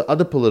open to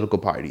other political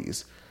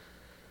parties?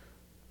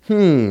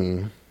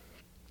 Very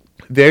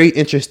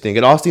interesting.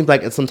 It all seems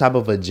like it's some type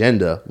of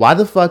agenda. Why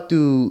the fuck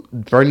do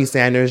Bernie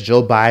Sanders,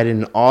 Joe Biden,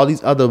 and all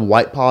these other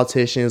white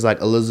politicians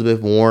like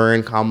Elizabeth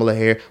Warren, Kamala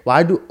Harris,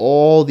 why do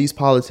all these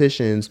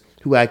politicians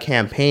who had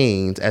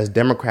campaigns as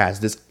Democrats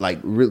this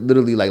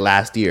literally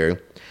last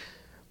year,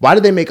 why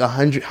did they make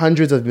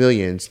hundreds of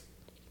millions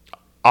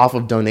off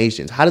of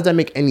donations? How does that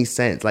make any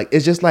sense?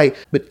 It's just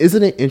but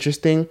isn't it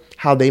interesting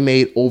how they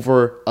made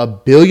over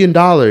 $1 billion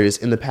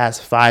in the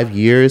past 5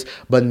 years,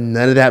 but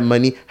none of that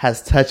money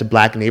has touched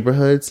black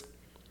neighborhoods?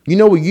 You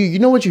know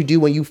what you do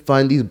when you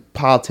fund these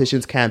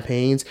politicians'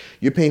 campaigns?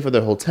 You're paying for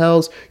their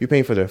hotels, you're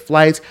paying for their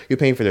flights, you're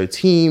paying for their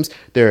teams,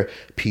 their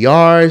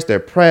PRs,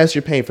 their press,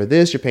 you're paying for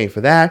this, you're paying for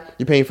that,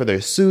 you're paying for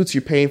their suits,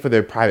 you're paying for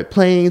their private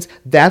planes.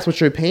 That's what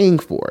you're paying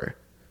for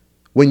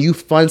when you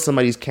fund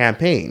somebody's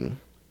campaign.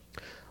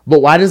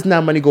 But why doesn't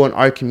that money go in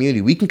our community?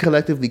 We can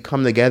collectively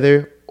come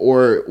together,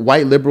 or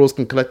white liberals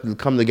can collectively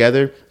come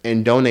together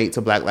and donate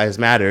to Black Lives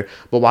Matter.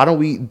 But why don't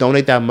we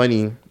donate that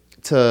money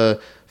to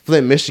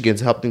Flint, Michigan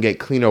to help them get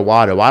cleaner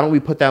water? Why don't we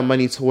put that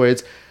money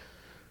towards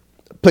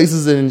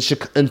places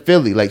in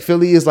Philly?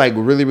 Philly is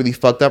really, really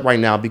fucked up right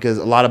now because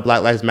a lot of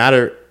Black Lives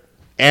Matter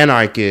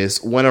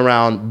anarchists went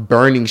around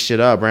burning shit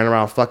up, ran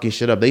around fucking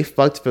shit up. They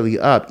fucked Philly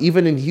up.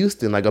 Even in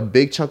Houston, a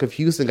big chunk of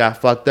Houston got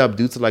fucked up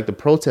due to the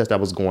protest that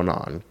was going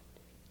on.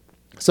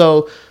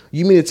 So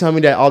you mean to tell me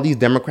that all these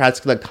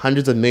Democrats collect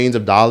hundreds of millions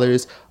of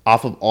dollars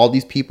off of all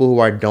these people who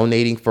are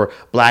donating for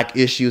black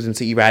issues and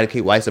to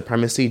eradicate white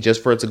supremacy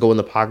just for it to go in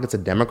the pockets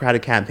of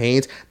Democratic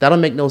campaigns? That don't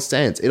make no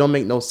sense. It don't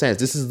make no sense.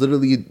 This is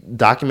literally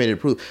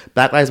documented proof.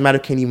 Black Lives Matter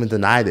can't even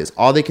deny this.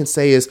 All they can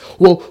say is,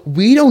 well,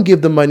 we don't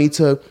give the money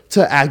to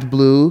Act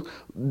Blue.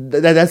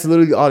 That's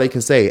literally all they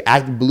can say.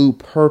 Act Blue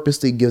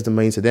purposely gives the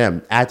money to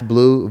them. Act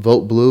Blue,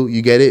 vote blue.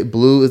 You get it?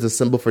 Blue is a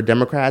symbol for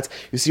Democrats.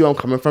 You see where I'm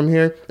coming from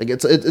here?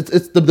 It's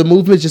the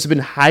movement's just been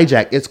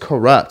hijacked. It's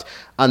corrupt.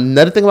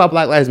 Another thing about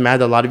Black Lives Matter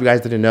that a lot of you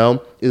guys didn't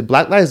know is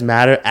Black Lives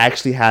Matter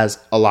actually has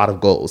a lot of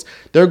goals.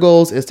 Their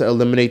goals is to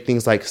eliminate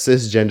things like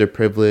cisgender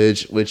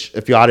privilege, which,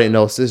 if y'all didn't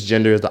know,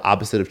 cisgender is the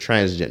opposite of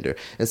transgender.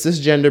 And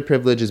cisgender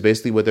privilege is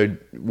basically what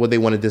they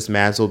want to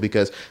dismantle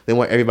because they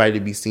want everybody to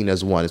be seen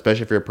as one,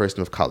 especially if you're a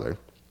person of color.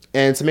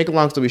 And to make a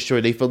long story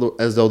short, they feel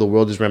as though the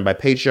world is run by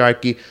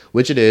patriarchy,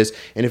 which it is,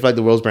 and they feel like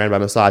the world's ran by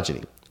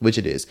misogyny, which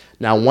it is.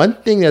 Now, one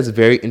thing that's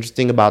very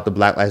interesting about the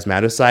Black Lives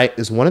Matter site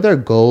is one of their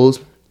goals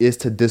is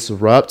to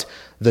disrupt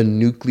the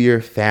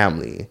nuclear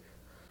family.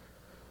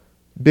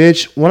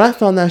 Bitch, when I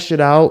found that shit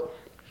out,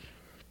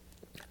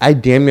 I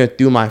damn near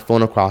threw my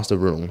phone across the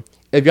room.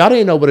 If y'all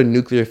didn't know what a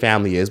nuclear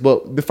family is,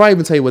 but before I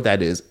even tell you what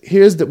that is,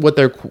 here's what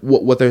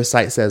their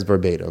site says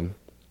verbatim.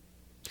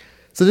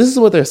 So this is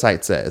what their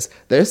site says.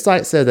 Their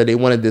site says that they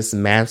want to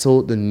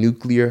dismantle the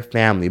nuclear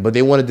family, but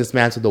they want to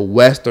dismantle the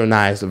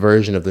westernized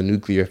version of the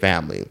nuclear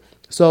family.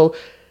 So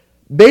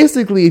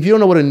Basically, if you don't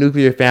know what a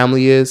nuclear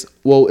family is,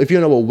 well, if you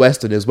don't know what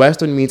Western is,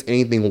 Western means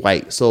anything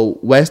white. So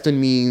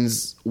Western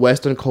means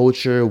Western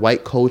culture,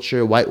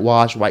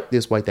 whitewash, white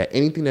this, white that,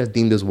 anything that's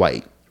deemed as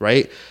white,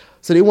 right?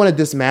 So they want to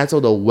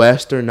dismantle the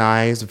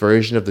westernized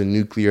version of the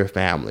nuclear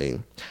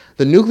family.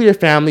 The nuclear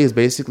family is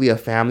basically a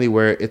family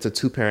where it's a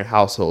two-parent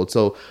household.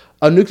 So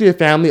a nuclear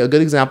family, a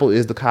good example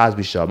is The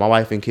Cosby Show, My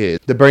Wife and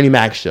Kids, The Bernie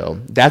Mac Show.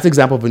 That's an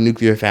example of a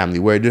nuclear family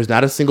where there's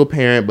not a single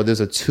parent, but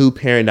there's a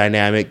two-parent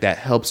dynamic that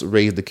helps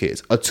raise the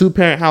kids. A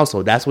two-parent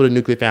household, that's what a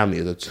nuclear family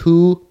is, a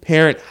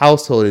two-parent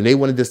household, and they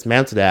want to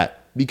dismantle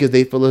that because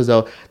they feel as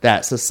though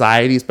that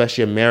society,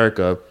 especially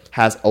America,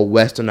 has a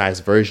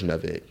westernized version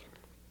of it.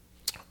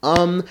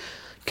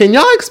 Can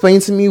y'all explain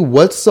to me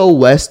what's so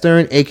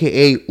Western,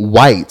 aka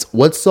white?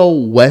 What's so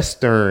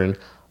Western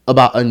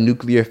about a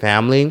nuclear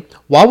family?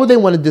 Why would they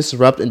want to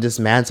disrupt and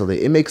dismantle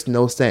it? It makes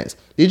no sense.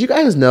 Did you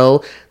guys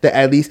know that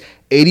at least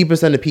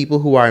 80% of people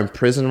who are in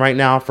prison right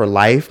now for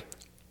life,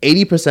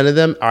 80% of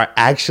them are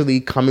actually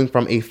coming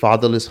from a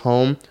fatherless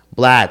home?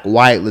 Black,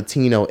 white,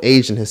 Latino,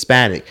 Asian,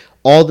 Hispanic.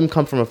 All of them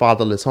come from a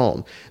fatherless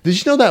home. Did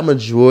you know that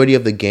majority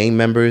of the gang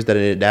members that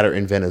are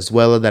in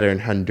Venezuela, that are in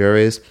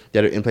Honduras,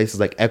 that are in places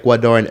like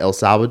Ecuador and El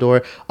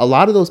Salvador, a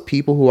lot of those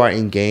people who are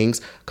in gangs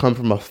come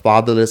from a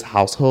fatherless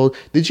household?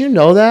 Did you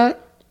know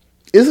that?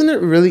 Isn't it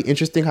really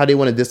interesting how they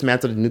want to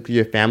dismantle the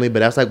nuclear family, but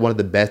that's like one of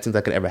the best things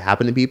that could ever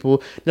happen to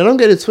people? Now, don't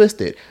get it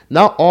twisted.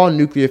 Not all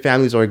nuclear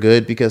families are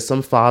good because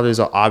some fathers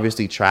are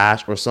obviously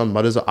trash or some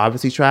mothers are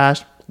obviously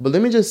trash. But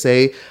let me just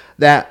say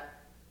that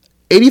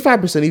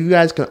 85% of you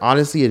guys can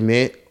honestly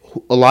admit,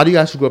 a lot of you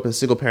guys who grew up in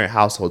single parent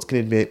households can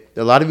admit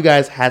that a lot of you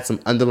guys had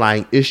some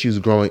underlying issues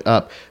growing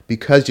up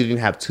because you didn't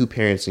have two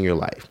parents in your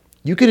life.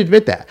 You can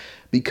admit that.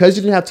 Because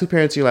you didn't have two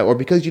parents in your life, or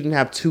because you didn't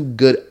have two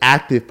good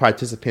active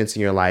participants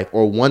in your life,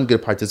 or one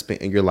good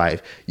participant in your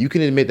life, you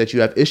can admit that you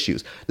have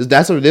issues.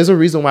 There's a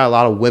reason why a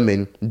lot of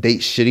women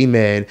date shitty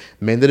men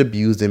that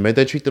abuse them, men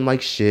that treat them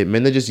like shit,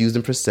 men that just use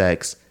them for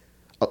sex.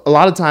 A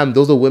lot of times,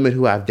 those are women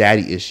who have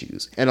daddy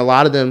issues, and a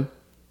lot of them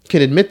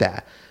can admit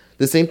that.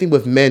 The same thing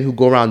with men who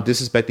go around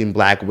disrespecting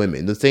black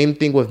women. The same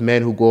thing with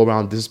men who go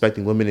around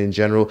disrespecting women in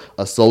general,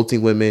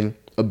 assaulting women,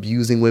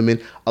 abusing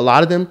women. A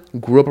lot of them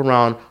grew up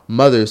around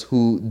mothers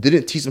who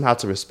didn't teach them how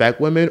to respect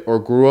women, or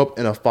grew up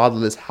in a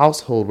fatherless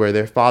household where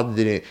their father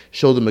didn't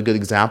show them a good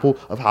example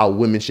of how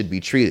women should be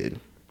treated.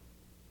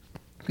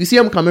 You see,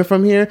 I'm coming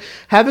from here.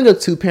 Having a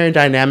two-parent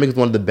dynamic is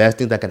one of the best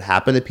things that could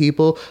happen to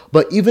people.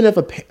 But even if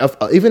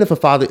a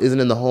father isn't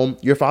in the home,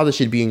 your father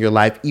should be in your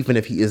life, even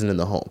if he isn't in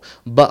the home.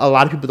 But a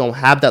lot of people don't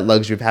have that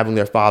luxury of having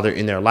their father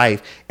in their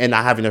life and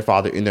not having their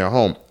father in their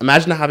home.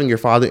 Imagine not having your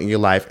father in your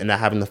life and not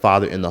having the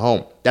father in the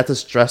home. That's a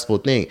stressful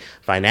thing.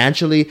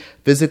 Financially,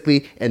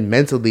 physically, and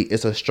mentally,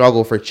 it's a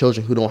struggle for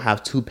children who don't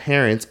have two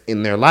parents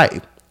in their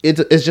life.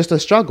 It's just a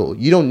struggle.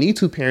 You don't need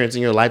two parents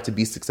in your life to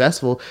be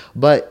successful,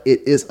 but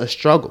it is a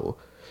struggle.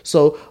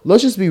 So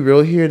let's just be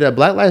real here that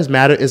Black Lives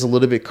Matter is a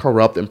little bit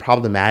corrupt and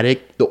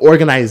problematic. The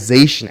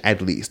organization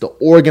at least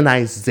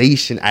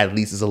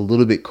is a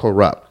little bit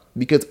corrupt,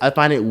 because I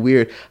find it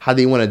weird how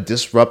they want to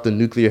disrupt the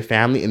nuclear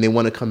family and they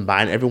want to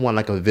combine everyone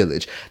like a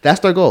village.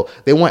 That's their goal.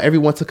 They want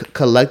everyone to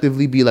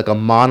collectively be like a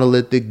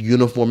monolithic,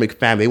 uniformic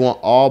family. They want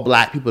all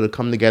black people to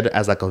come together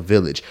as like a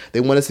village. They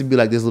want us to be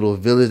like this little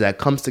village that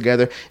comes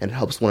together and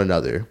helps one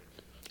another.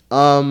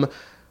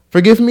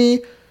 Forgive me,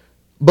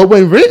 but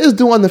when rent is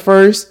due on the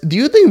 1st, do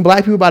you think black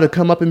people about to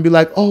come up and be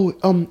like, oh,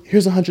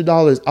 here's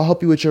 $100, I'll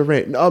help you with your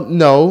rent?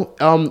 No.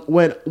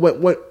 When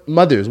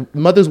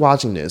mothers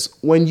watching this,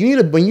 when you need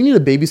a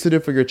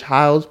babysitter for your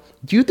child,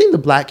 do you think the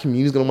black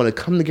community is going to want to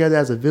come together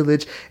as a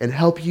village and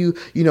help you,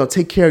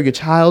 take care of your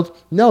child?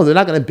 No, they're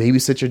not going to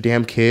babysit your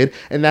damn kid.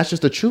 And that's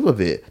just the truth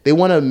of it. They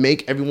want to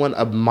make everyone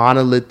a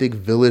monolithic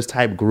village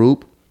type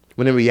group,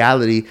 when in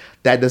reality,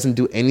 that doesn't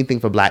do anything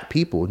for black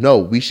people. No,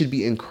 we should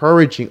be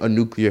encouraging a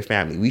nuclear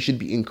family. We should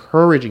be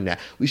encouraging that.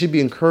 We should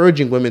be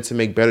encouraging women to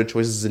make better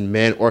choices than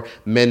men, or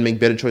men make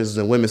better choices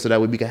than women, so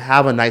that way we can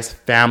have a nice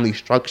family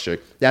structure.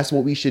 That's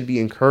what we should be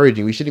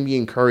encouraging. We shouldn't be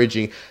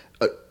encouraging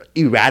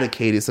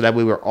eradicated so that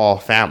way we're all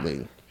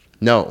family.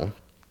 No.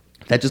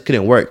 That just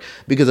couldn't work,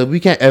 because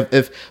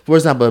if for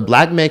example, a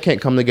black man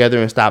can't come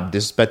together and stop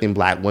disrespecting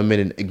black women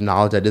and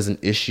acknowledge that there's an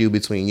issue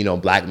between,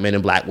 black men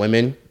and black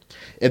women,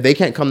 if they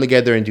can't come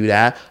together and do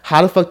that,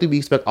 how the fuck do we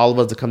expect all of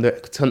us to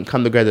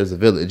come together as a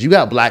village? You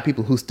got black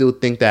people who still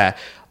think that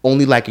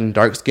only liking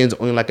dark skins,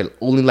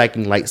 only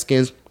liking light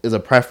skins is a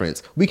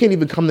preference. We can't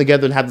even come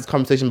together and have this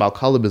conversation about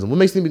colorism. What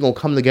makes you think we're going to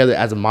come together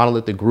as a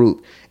monolithic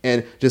group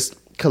and just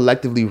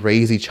collectively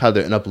raise each other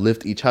and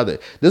uplift each other?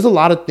 There's a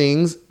lot of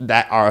things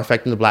that are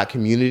affecting the black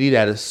community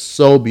that is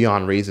so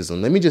beyond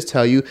racism. Let me just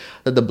tell you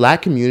that the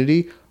black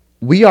community,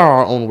 we are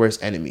our own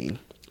worst enemy.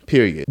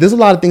 Period. There's a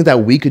lot of things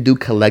that we could do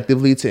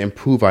collectively to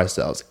improve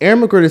ourselves.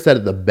 Aaron McGruder said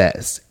it the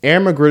best.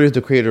 Aaron McGruder is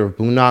the creator of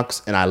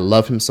Boondocks, and I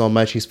love him so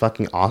much. He's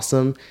fucking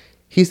awesome.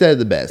 He said it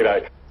the best.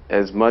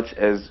 As much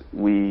as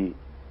we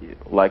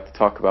like to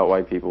talk about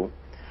white people,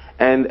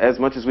 and as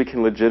much as we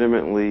can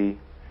legitimately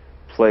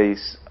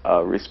place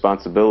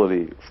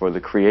responsibility for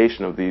the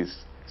creation of these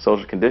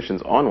social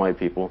conditions on white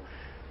people,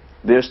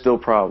 there's still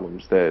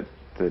problems that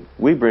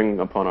we bring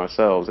upon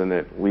ourselves and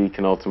that we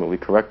can ultimately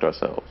correct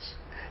ourselves.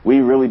 We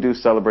really do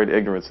celebrate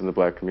ignorance in the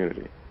black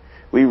community.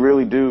 We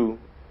really do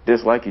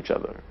dislike each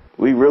other.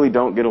 We really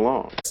don't get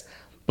along.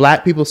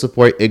 Black people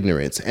support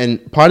ignorance,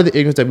 and part of the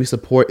ignorance that we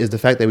support is the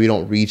fact that we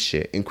don't read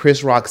shit. And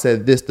Chris Rock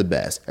said this the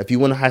best: if you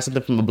want to hide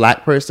something from a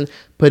black person,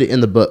 put it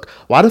in the book.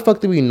 Why the fuck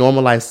do we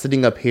normalize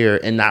sitting up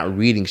here and not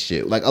reading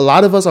shit? Like, a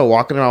lot of us are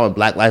walking around with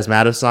Black Lives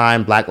Matter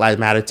sign, Black Lives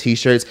Matter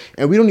t-shirts,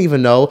 and we don't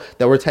even know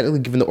that we're technically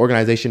giving the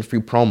organization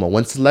free promo.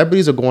 When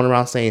celebrities are going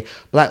around saying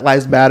Black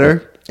Lives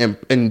Matter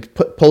and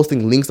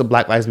posting links to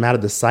Black Lives Matter,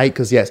 the site,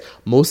 because yes,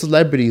 most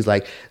celebrities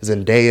like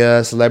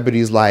Zendaya,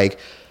 celebrities like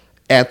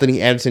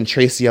Anthony Anderson,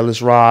 Tracy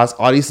Ellis Ross,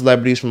 all these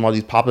celebrities from all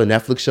these popular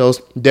Netflix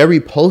shows, they're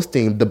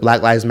reposting the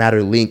Black Lives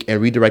Matter link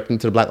and redirecting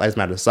to the Black Lives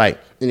Matter site.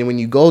 And then when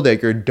you go there,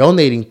 you're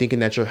donating thinking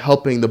that you're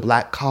helping the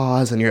black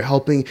cause and you're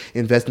helping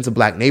invest into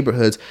black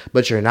neighborhoods,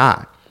 but you're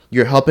not.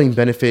 You're helping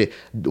benefit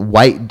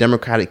white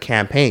Democratic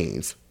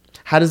campaigns.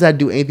 How does that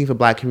do anything for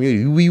black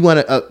community? We want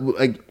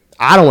to,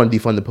 I don't want to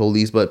defund the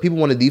police, but people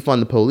want to defund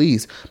the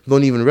police.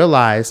 Don't even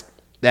realize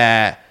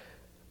that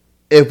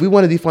if we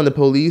want to defund the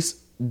police,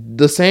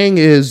 the saying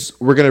is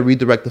we're going to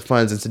redirect the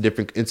funds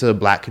into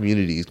black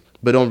communities,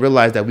 but don't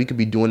realize that we could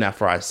be doing that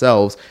for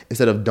ourselves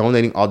instead of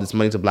donating all this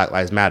money to Black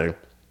Lives Matter.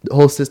 The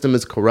whole system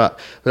is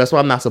corrupt. But that's why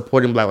I'm not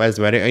supporting Black Lives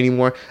Matter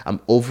anymore. I'm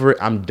over it.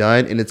 I'm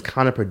done. And it's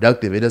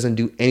counterproductive. It doesn't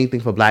do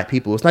anything for black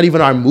people. It's not even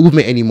our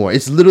movement anymore.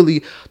 It's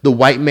literally the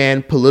white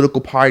man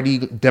political party,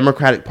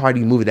 Democratic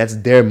Party movement. That's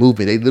their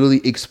movement. They literally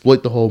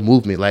exploit the whole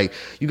movement. Like,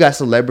 you got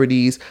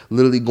celebrities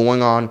literally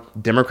going on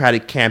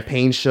Democratic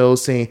campaign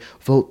shows saying,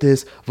 vote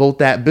this, vote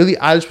that. Billie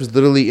Eilish was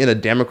literally in a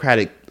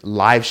Democratic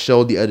live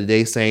show the other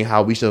day saying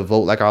how we should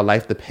vote like our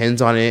life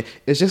depends on it.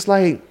 It's just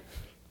like,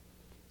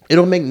 it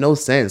don't make no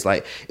sense.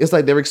 Like, it's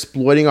like they're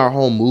exploiting our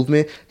whole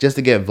movement just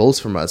to get votes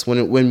from us.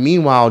 When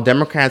meanwhile,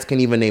 Democrats can't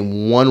even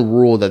name one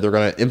rule that they're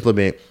going to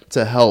implement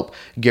to help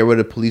get rid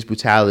of police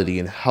brutality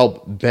and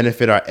help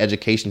benefit our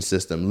education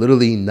system.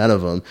 Literally none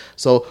of them.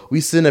 So we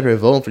sitting up here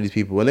voting for these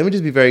people. And let me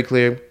just be very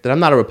clear that I'm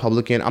not a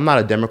Republican. I'm not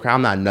a Democrat.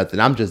 I'm not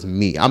nothing. I'm just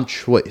me. I'm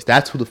Troyce.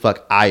 That's who the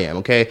fuck I am.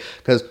 Okay?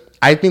 Because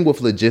I think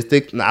with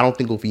logistics, and I don't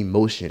think with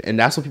emotion. And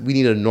that's what we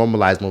need to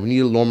normalize more. We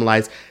need to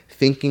normalize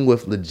thinking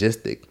with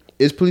logistics.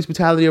 Is police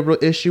brutality a real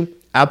issue?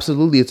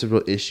 Absolutely, it's a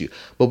real issue.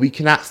 But we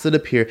cannot sit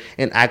up here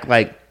and act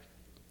like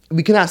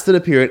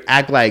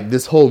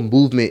this whole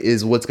movement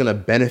is what's going to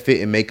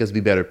benefit and make us be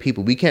better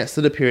people. We can't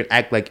sit up here and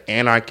act like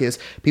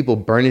anarchists, people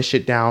burning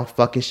shit down,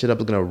 fucking shit up,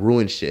 are going to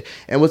ruin shit.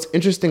 And what's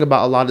interesting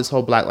about a lot of this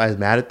whole Black Lives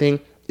Matter thing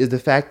is the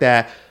fact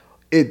that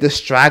it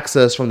distracts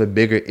us from the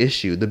bigger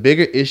issue. The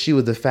bigger issue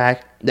is the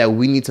fact that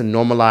we need to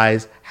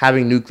normalize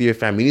having nuclear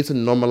family. We need to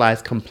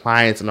normalize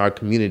compliance in our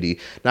community.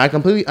 Now, I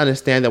completely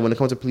understand that when it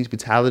comes to police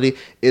brutality,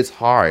 it's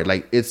hard.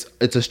 Like, it's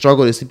a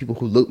struggle to see people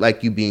who look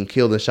like you being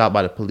killed and shot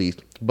by the police.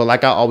 But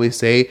like I always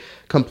say,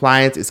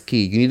 compliance is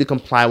key. You need to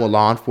comply with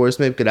law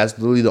enforcement because that's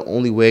literally the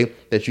only way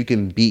that you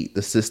can beat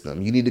the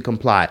system. You need to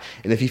comply.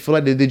 And if you feel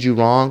like they did you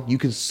wrong, you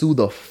can sue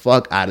the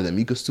fuck out of them.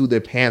 You can sue their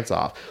pants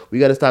off. We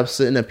got to stop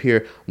sitting up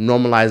here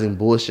normalizing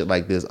bullshit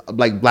like this.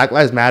 Like, Black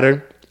Lives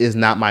Matter is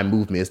not my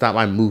movement. It's not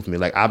my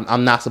movement. Like,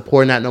 I'm not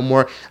supporting that no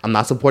more. I'm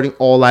not supporting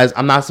all lives.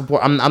 I'm not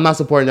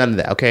supporting none of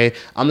that. Okay,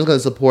 I'm just gonna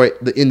support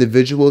the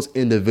individuals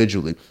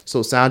individually.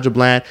 So Sandra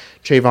Bland,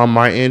 Trayvon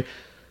Martin,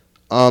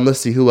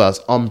 let's see who else.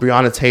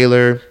 Breonna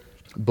Taylor,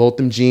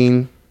 Botham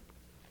Jean.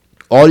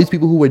 All these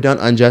people who were done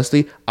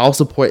unjustly, I'll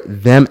support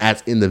them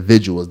as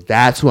individuals.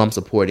 That's who I'm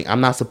supporting. I'm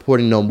not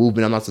supporting no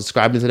movement. I'm not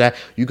subscribing to that.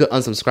 You could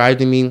unsubscribe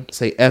to me,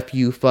 say F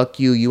you, fuck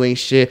you, you ain't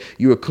shit,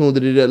 you're a coon,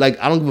 like,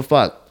 I don't give a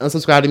fuck.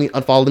 Unsubscribe to me,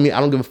 unfollow me, I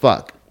don't give a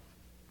fuck.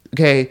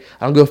 Okay?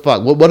 I don't give a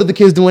fuck. What are the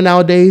kids doing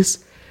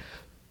nowadays?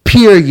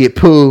 Period,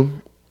 poo.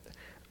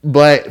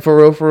 But for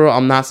real,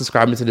 I'm not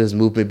subscribing to this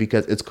movement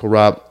because it's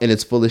corrupt and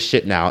it's full of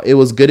shit now. It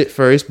was good at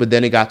first, but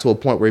then it got to a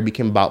point where it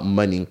became about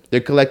money. They're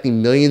collecting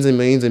millions and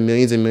millions and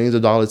millions and millions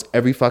of dollars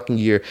every fucking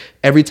year,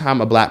 every time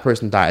a black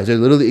person dies. They're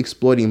literally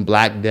exploiting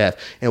black death.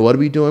 And what are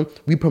we doing?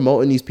 We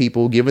promoting these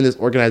people, giving this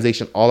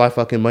organization all our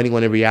fucking money,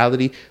 when in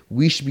reality,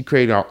 we should be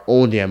creating our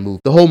own damn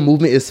movement. The whole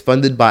movement is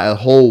funded by a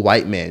whole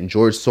white man,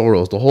 George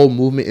Soros. The whole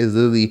movement is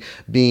literally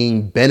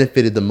being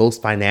benefited the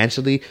most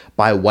financially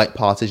by white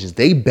politicians.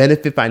 They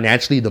benefit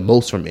financially the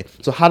most from it.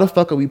 So how the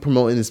fuck are we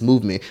promoting this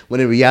movement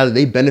when in reality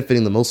they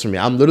benefiting the most from it?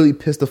 I'm literally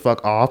pissed the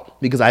fuck off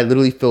because I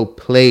literally feel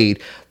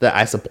played that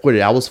I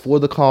supported. I was for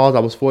the cause. I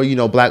was for,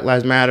 Black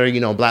Lives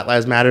Matter, Black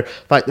Lives Matter,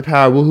 fight the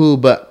power,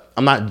 woohoo, but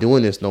I'm not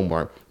doing this no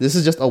more. This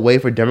is just a way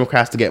for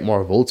Democrats to get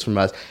more votes from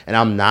us, and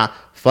I'm not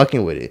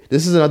fucking with it.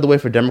 This is another way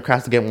for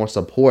Democrats to get more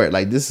support.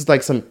 Like, this is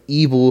like some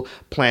evil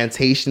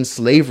plantation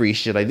slavery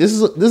shit. Like, this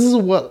is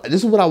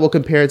what I will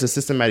compare it to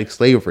systematic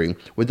slavery,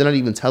 where they're not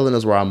even telling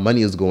us where our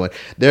money is going.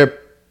 They're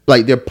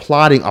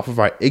plotting off of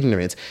our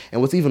ignorance. And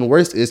what's even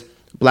worse is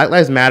Black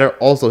Lives Matter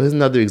also, here's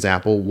another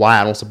example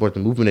why I don't support the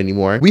movement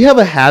anymore. We have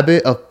a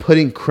habit of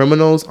putting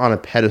criminals on a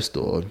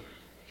pedestal.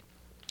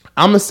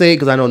 I'm going to say it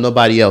because I know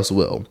nobody else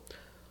will.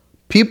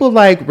 People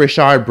like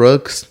Rayshard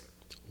Brooks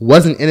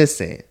wasn't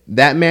innocent.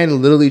 That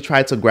man literally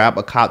tried to grab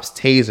a cop's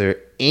taser,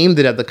 aimed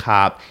it at the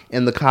cop,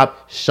 and the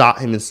cop shot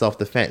him in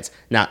self-defense.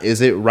 Now,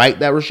 is it right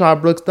that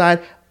Rayshard Brooks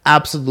died?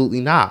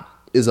 Absolutely not.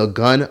 Is a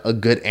gun a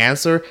good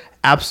answer?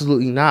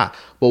 Absolutely not.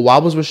 But why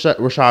was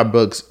Rayshard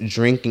Brooks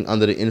drinking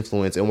under the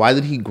influence? And why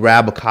did he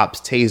grab a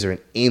cop's taser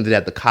and aimed it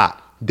at the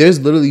cop? There's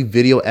literally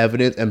video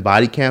evidence and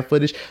body cam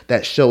footage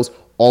that shows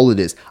all of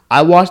this.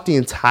 I watched the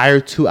entire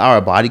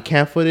 2-hour body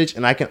cam footage,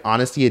 and I can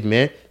honestly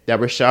admit that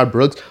Rayshard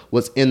Brooks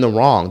was in the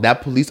wrong.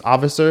 That police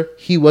officer,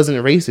 he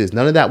wasn't racist.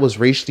 None of that was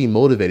racially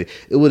motivated.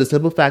 It was a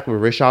simple fact where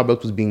Rayshard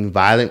Brooks was being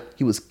violent.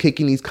 He was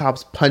kicking these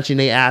cops, punching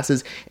their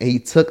asses, and he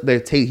took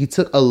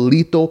a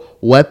lethal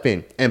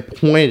weapon and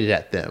pointed it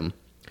at them.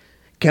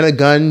 Can a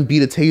gun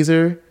beat a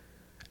taser?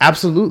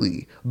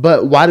 Absolutely.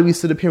 But why do we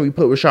sit up here and we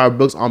put Rayshard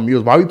Brooks on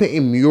murals? Why are we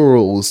painting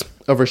murals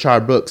of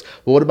Rayshard Brooks?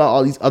 But what about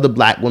all these other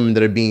black women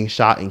that are being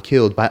shot and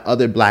killed by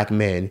other black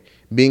men,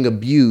 being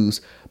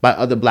abused by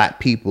other black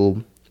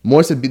people?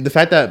 More so, the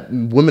fact that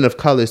women of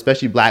color,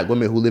 especially black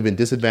women who live in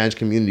disadvantaged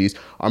communities,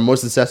 are more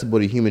susceptible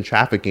to human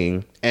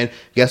trafficking. And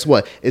guess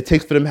what? It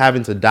takes for them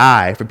having to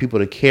die for people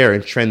to care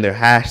and trend their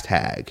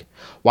hashtag.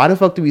 Why the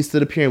fuck do we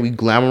sit up here and we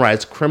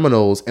glamorize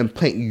criminals and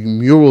paint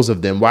murals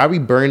of them? Why are we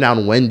burning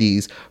down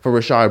Wendy's for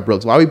Rayshard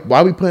Brooks? Why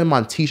are we putting him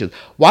on t-shirts?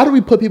 Why do we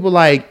put people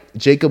like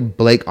Jacob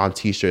Blake on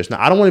t-shirts? Now,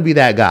 I don't want to be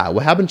that guy.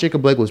 What happened to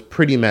Jacob Blake was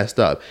pretty messed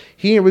up.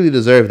 He didn't really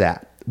deserve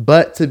that.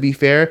 But to be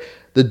fair,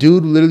 the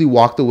dude literally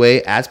walked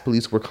away as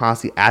police were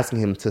constantly asking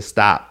him to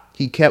stop.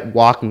 He kept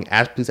walking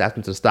as police asked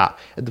him to stop.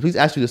 If the police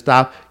asked you to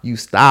stop, you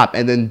stop.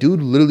 And then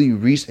dude literally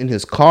reached in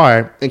his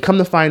car, and come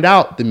to find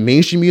out, the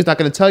mainstream media is not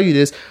going to tell you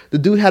this, the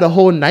dude had a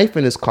whole knife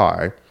in his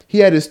car. He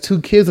had his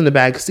 2 kids in the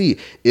back seat.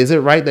 Is it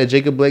right that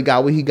Jacob Blake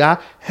got what he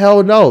got?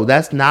 Hell no,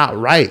 that's not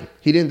right.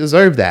 He didn't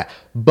deserve that.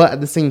 But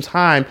at the same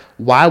time,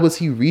 why was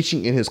he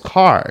reaching in his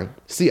car?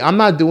 See, I'm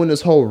not doing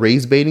this whole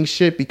race baiting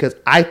shit because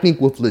I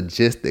think with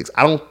logistics.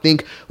 I don't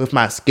think with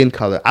my skin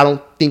color. I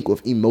don't think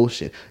with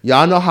emotion.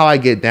 Y'all know how I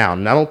get down.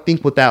 And I don't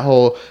think with that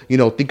whole,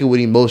 thinking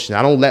with emotion.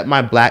 I don't let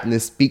my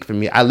blackness speak for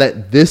me. I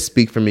let this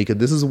speak for me because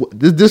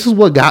this is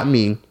what got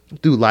me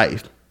through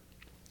life.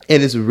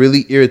 And it's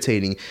really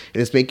irritating,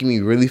 and it's making me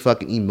really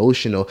fucking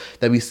emotional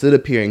that we sit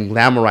up here and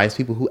glamorize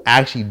people who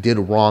actually did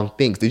wrong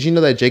things. Did you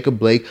know that Jacob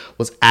Blake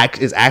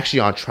is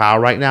actually on trial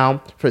right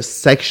now for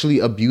sexually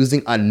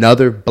abusing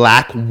another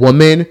black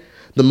woman?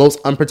 The most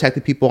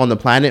unprotected people on the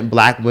planet,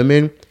 black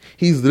women.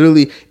 He's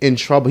literally in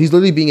trouble. He's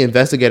literally being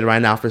investigated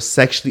right now for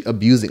sexually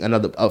abusing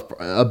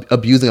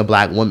abusing a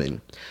black woman.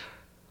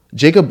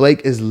 Jacob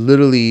Blake is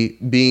literally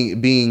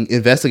being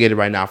investigated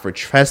right now for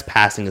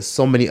trespassing and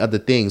so many other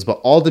things. But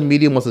all the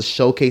media wants to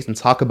showcase and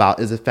talk about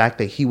is the fact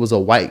that he was a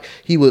white.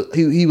 He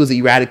was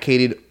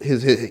eradicated.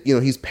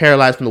 He's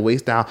paralyzed from the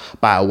waist down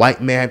by a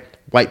white man.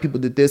 White people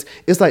did this.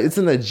 It's like it's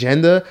an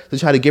agenda to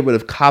try to get rid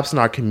of cops in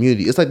our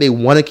community. It's like they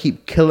want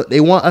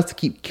us to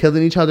keep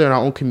killing each other in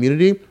our own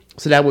community.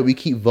 So that way we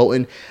keep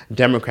voting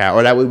Democrat,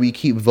 or that way we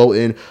keep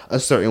voting a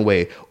certain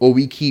way, or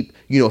we keep,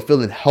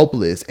 feeling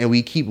helpless and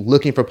we keep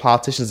looking for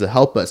politicians to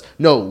help us.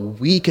 No,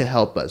 we can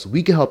help us.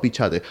 We can help each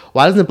other.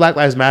 Why doesn't Black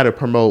Lives Matter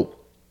promote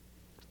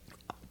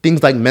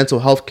things like mental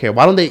health care?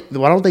 Why don't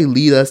they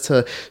lead us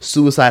to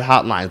suicide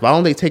hotlines? Why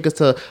don't they take us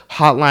to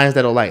hotlines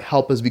that'll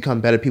help us become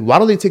better people? Why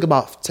don't they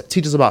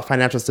teach us about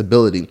financial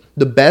stability?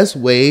 The best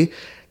way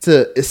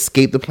to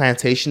escape the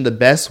plantation, the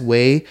best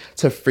way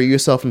to free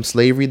yourself from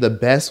slavery, the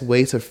best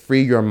way to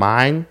free your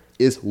mind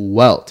is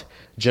wealth,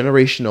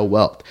 generational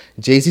wealth.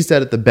 Jay-Z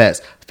said it the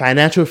best.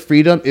 Financial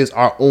freedom is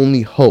our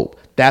only hope.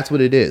 That's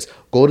what it is.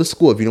 Go to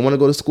school. If you don't want to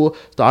go to school,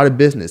 start a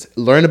business.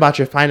 Learn about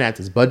your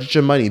finances. Budget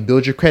your money.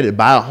 Build your credit.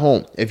 Buy a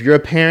home. If you're a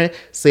parent,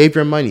 save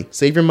your money.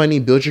 Save your money.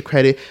 Build your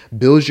credit.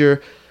 Build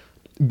your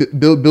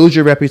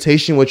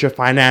reputation with your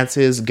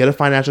finances. Get a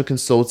financial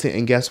consultant,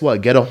 and guess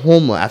what? Get a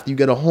home loan. After you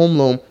get a home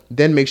loan,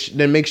 then make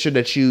sure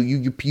that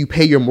you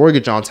pay your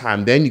mortgage on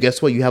time. Then guess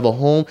what? You have a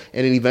home,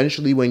 and then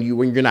eventually, when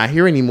you're not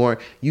here anymore,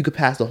 you could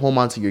pass the home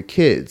on to your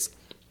kids.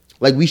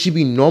 Like, we should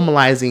be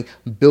normalizing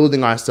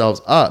building ourselves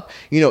up.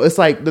 It's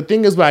like, the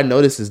thing is, what I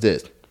notice is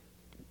this.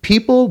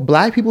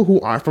 Black people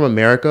who aren't from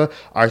America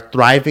are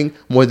thriving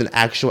more than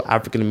actual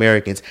African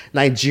Americans.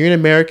 Nigerian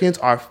Americans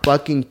are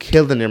fucking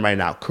killing it right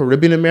now.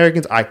 Caribbean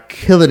Americans are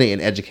killing it in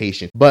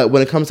education. But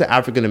when it comes to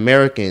African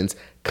Americans,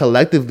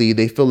 collectively,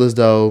 they feel as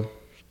though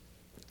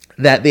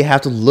that they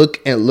have to look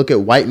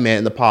at white men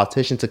and the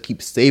politicians to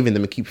keep saving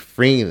them and keep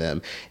freeing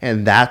them.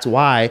 And that's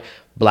why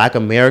Black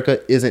America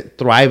isn't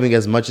thriving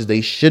as much as they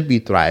should be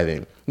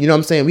thriving. You know what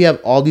I'm saying? We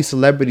have all these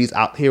celebrities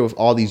out here with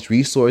all these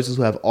resources,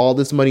 who have all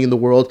this money in the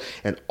world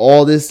and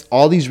all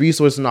these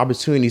resources and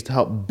opportunities to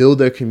help build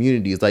their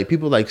communities. Like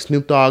people like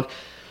Snoop Dogg,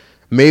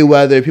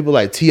 Mayweather, people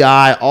like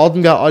T.I., all of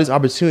them got all these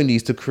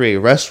opportunities to create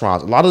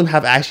restaurants. A lot of them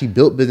have actually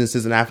built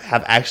businesses and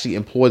have actually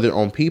employed their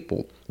own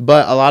people.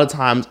 But a lot of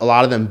times, a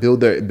lot of them build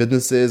their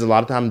businesses. A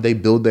lot of times they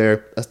build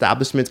their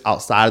establishments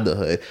outside of the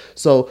hood.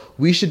 So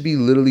we should be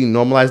literally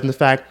normalizing the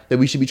fact that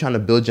we should be trying to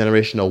build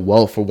generational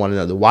wealth for one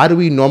another. Why do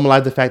we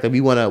normalize the fact that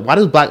why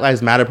does Black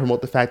Lives Matter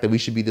promote the fact that we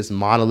should be this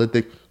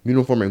monolithic,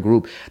 uniform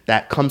group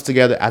that comes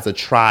together as a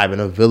tribe and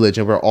a village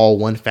and we're all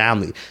one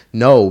family?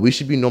 No, we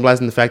should be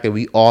normalizing the fact that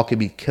we all could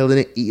be killing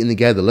it, eating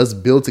together. Let's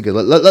build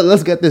together.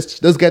 Let's get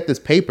this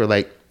paper.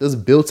 Let's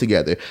build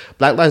together.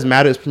 Black Lives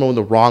Matter is promoting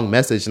the wrong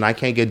message, and I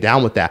can't get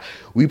down with that.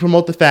 We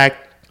promote the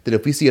fact that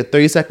if we see a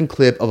 30-second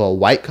clip of a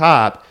white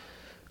cop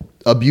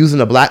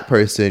abusing a black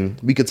person,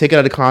 we could take it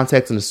out of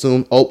context and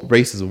assume,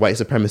 racism, white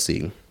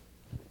supremacy.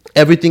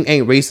 Everything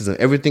ain't racism.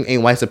 Everything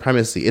ain't white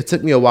supremacy. It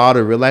took me a while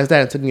to realize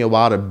that. It took me a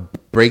while to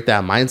break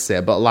that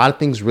mindset. But a lot of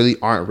things really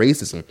aren't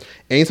racism.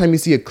 Anytime you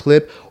see a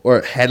clip or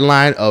a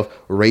headline of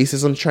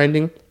racism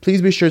trending,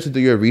 please be sure to do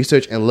your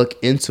research and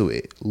look into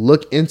it.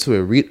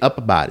 Read up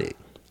about it.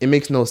 It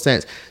makes no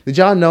sense. Did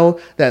y'all know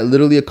that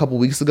literally a couple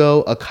weeks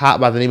ago, a cop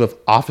by the name of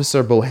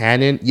Officer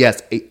Bohannon,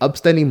 yes, a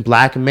upstanding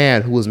black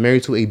man who was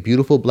married to a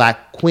beautiful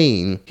black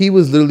queen, he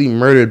was literally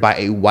murdered by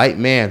a white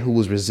man who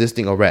was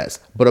resisting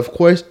arrest. But of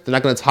course, they're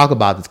not going to talk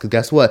about this because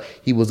guess what?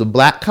 He was a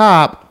black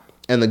cop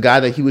and the guy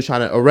that he was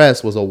trying to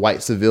arrest was a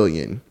white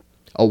civilian,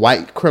 a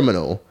white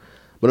criminal.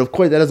 But of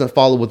course, that doesn't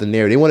follow with the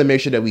narrative. They want to make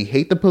sure that we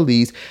hate the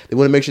police. They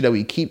want to make sure that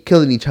we keep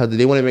killing each other.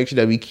 They want to make sure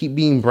that we keep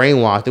being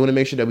brainwashed. They want to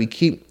make sure that we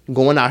keep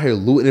going out here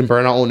looting and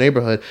burn our own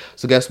neighborhood.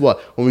 So guess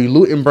what? When we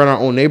loot and burn our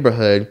own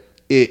neighborhood,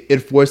 it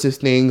forces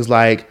things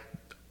like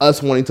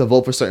us wanting to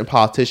vote for certain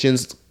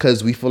politicians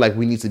because we feel like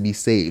we need to be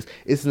saved.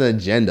 It's an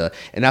agenda.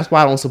 And that's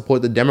why I don't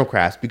support the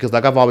Democrats. Because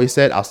like I've always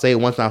said, I'll say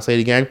it once and I'll say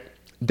it again.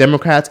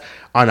 Democrats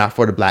are not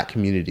for the black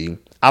community.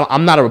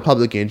 I'm not a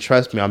Republican.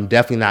 Trust me, I'm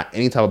definitely not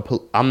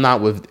I'm not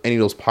with any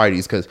of those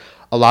parties because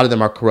a lot of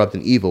them are corrupt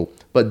and evil.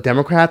 But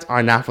Democrats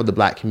are not for the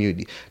black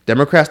community.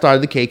 Democrats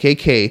started the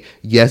KKK.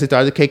 Yes, they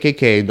started the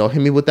KKK. Don't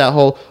hit me with that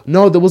whole,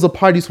 no, there was a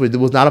party switch. There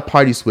was not a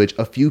party switch.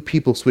 A few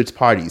people switched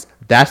parties.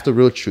 That's the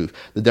real truth.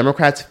 The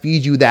Democrats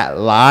feed you that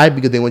lie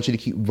because they want you to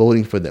keep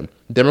voting for them.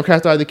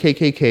 Democrats started the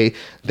KKK.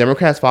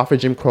 Democrats fought for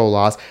Jim Crow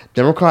laws.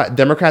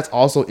 Democrats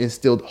also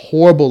instilled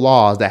horrible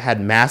laws that had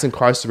mass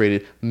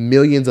incarcerated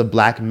millions of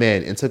black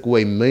men and took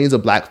away millions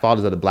of black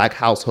fathers out of black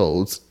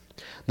households.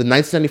 The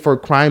 1994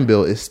 crime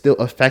bill is still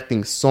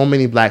affecting so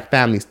many black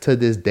families to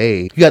this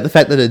day. You got the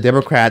fact that the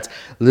Democrats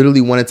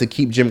literally wanted to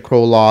keep Jim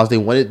Crow laws. They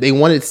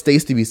wanted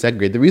states to be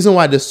segregated. The reason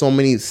why there's so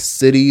many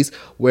cities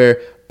where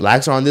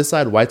blacks are on this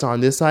side, whites are on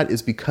this side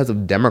is because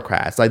of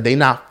Democrats. Like, they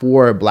not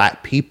for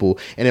black people.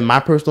 And in my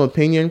personal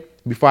opinion,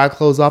 before I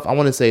close off, I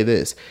want to say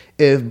this.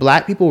 If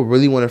black people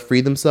really want to free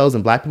themselves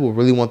and black people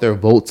really want their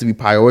vote to be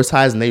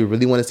prioritized and they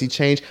really want to see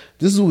change,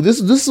 this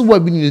is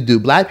what we need to do.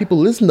 Black people,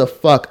 listen the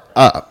fuck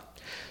up.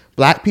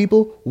 Black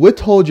people,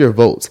 withhold your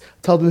votes.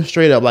 Tell them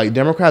straight up, like,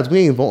 Democrats, we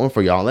ain't voting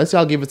for y'all. Unless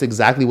y'all give us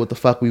exactly what the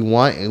fuck we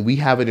want and we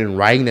have it in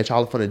writing that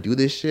y'all are going to do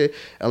this shit.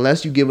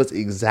 Unless you give us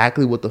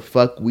exactly what the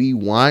fuck we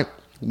want,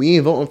 we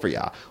ain't voting for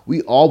y'all.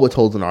 We all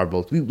withholding our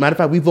votes. Matter of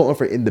fact, we voting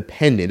for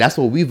independent. That's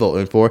what we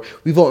voting for.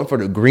 We voting for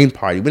the Green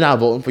Party. We're not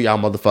voting for y'all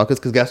motherfuckers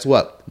because guess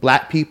what?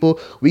 Black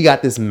people, we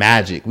got this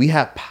magic. We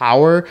have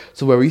power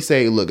to where we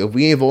say, look, if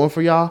we ain't voting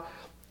for y'all,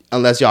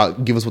 unless y'all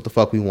give us what the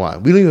fuck we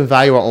want. We don't even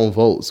value our own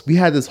votes. We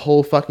had this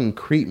whole fucking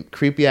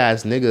creepy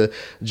ass nigga,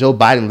 Joe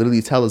Biden,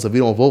 literally tell us if we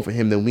don't vote for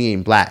him, then we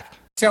ain't black.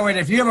 So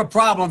if you have a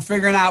problem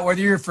figuring out whether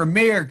you're for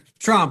me or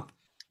Trump,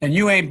 and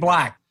you ain't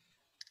black.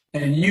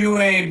 And you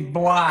ain't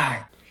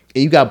black.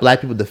 And you got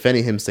black people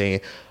defending him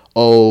saying,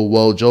 oh,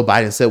 well, Joe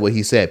Biden said what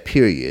he said,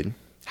 period.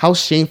 How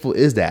shameful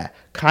is that?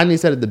 Kanye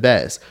said it the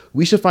best.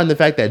 We should find the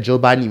fact that Joe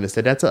Biden even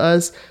said that to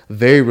us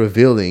very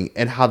revealing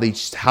and how they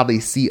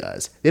see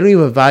us. They don't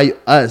even value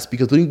us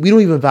because we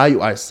don't even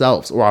value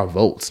ourselves or our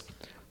votes.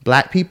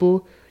 Black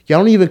people, y'all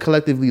don't even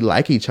collectively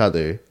like each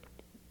other.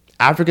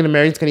 African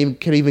Americans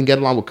can't even get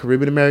along with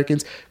Caribbean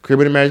Americans.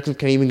 Caribbean Americans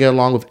can't even get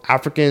along with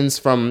Africans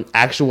from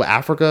actual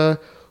Africa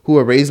who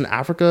are raised in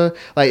Africa.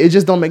 Like, it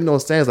just don't make no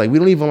sense. Like, we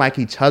don't even like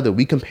each other.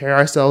 We compare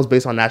ourselves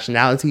based on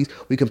nationalities.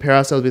 We compare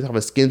ourselves based on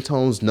our skin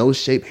tones, nose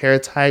shape, hair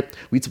type.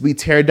 We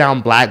tear down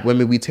black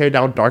women. We tear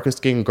down darker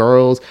skinned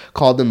girls,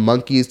 call them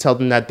monkeys, tell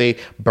them that they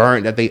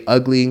burnt, that they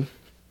ugly.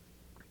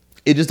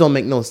 It just don't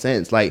make no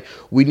sense. Like,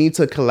 we need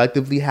to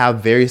collectively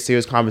have very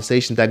serious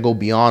conversations that go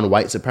beyond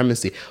white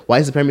supremacy.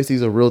 White supremacy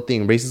is a real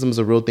thing. Racism is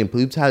a real thing.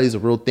 Police brutality is a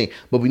real thing.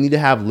 But we need to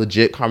have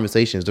legit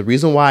conversations. The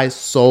reason why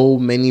so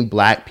many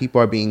black people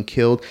are being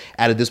killed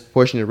at a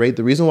disproportionate rate,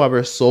 the reason why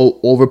we're so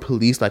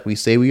over-policed like we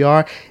say we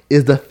are,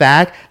 is the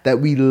fact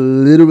that we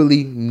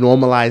literally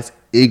normalize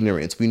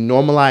ignorance. We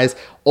normalize,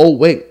 oh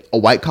wait, a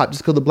white cop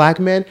just killed a black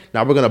man,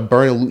 now we're gonna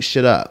burn and loot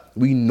shit up.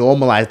 We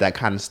normalize that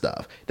kind of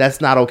stuff. That's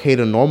not okay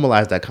to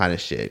normalize that kind of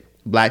shit.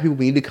 Black people,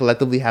 we need to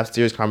collectively have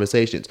serious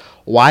conversations.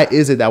 Why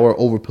is it that we're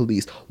over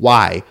policed?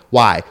 Why?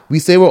 We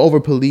say we're over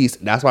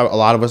policed. That's why a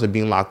lot of us are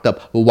being locked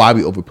up. But why are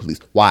we over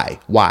policed? Why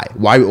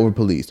are we over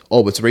policed?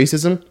 Oh, it's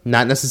racism?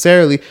 Not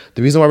necessarily.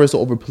 The reason why we're so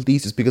over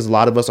policed is because a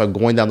lot of us are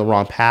going down the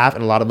wrong path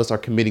and a lot of us are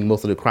committing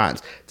most of the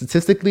crimes.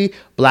 Statistically,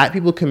 Black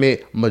people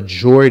commit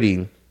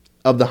majority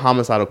of the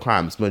homicidal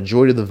crimes,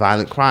 majority of the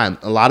violent crimes.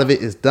 A lot of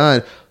it is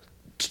done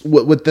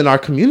within our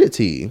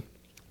community.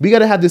 We got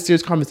to have this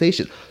serious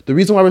conversation. The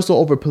reason why we're so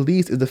over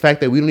policed is the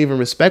fact that we don't even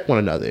respect one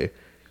another.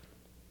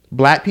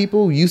 Black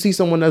people, you see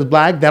someone that's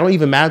black, that don't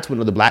even matter to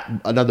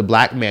another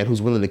black man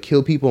who's willing to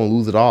kill people and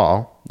lose it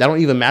all. That don't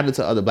even matter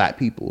to other black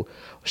people.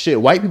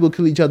 Shit, white people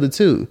kill each other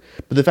too.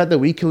 But the fact that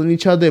we killing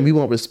each other and we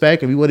want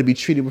respect and we want to be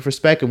treated with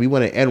respect and we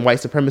want to end white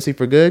supremacy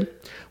for good,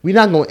 we're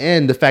not going to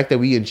end the fact that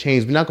we in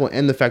chains. We're not going to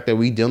end the fact that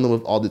we dealing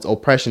with all this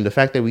oppression. The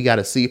fact that we got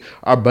to see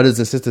our brothers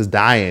and sisters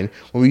dying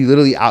when we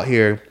literally out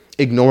here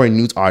ignoring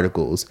news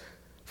articles.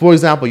 For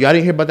example, y'all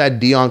didn't hear about that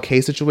Dion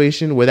K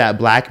situation where that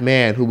black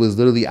man who was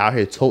literally out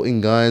here toting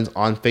guns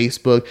on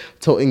Facebook,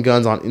 toting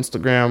guns on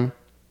Instagram,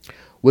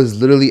 was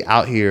literally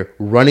out here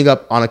running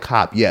up on a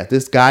cop. Yeah,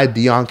 this guy,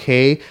 Dion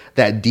K,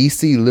 that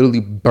DC literally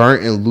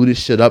burnt and looted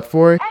shit up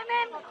for. And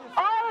then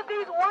all of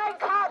these white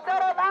cops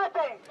that are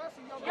laughing.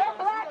 Your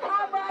black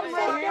cop right here.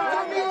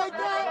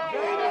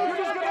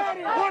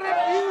 What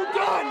have you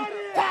done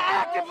to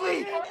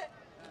actively?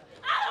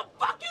 I'm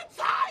fucking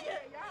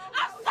tired.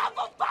 I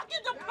suffer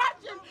fucking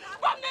depression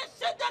from this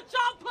shit that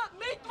y'all put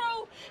me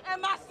through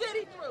and my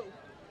city through.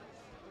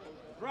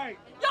 Right.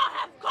 Y'all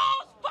have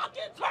caused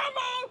fucking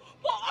turmoil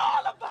for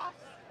all of us.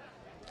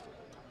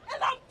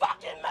 And I'm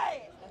fucking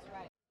mad. That's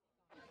right.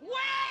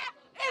 Where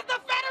is the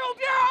Federal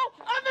Bureau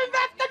of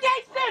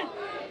Investigation?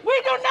 We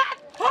do not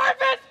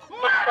harvest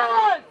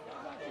murderers.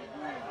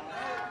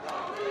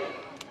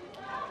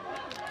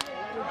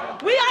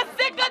 We are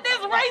sick of this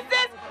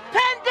racist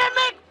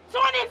pandemic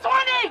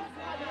 2020.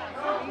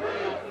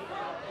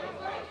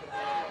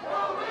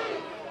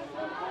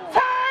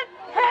 Turn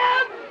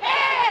him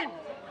in.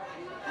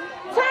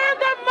 Turn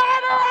the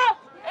murderer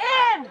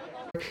in.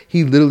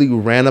 He literally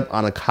ran up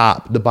on a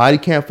cop. The body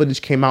cam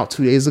footage came out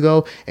 2 days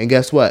ago. And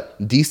guess what?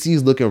 DC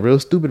is looking real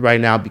stupid right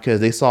now because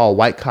they saw a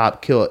white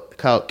cop kill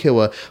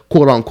a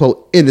quote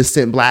unquote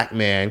innocent black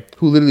man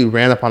who literally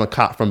ran up on a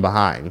cop from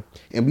behind.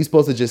 And we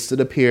supposed to just sit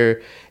up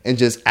here and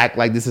just act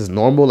like this is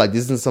normal, like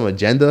this isn't some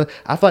agenda.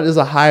 I feel like there's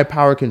a higher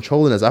power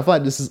controlling us. I feel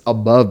like this is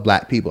above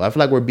black people. I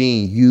feel like we're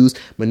being used,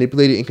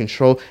 manipulated, and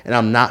controlled, and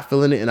I'm not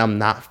feeling it and I'm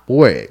not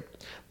for it.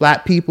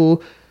 Black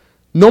people,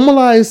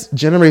 normalize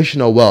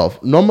generational wealth.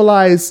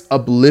 Normalize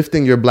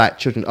uplifting your black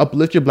children.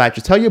 Uplift your black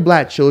children. Tell your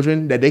black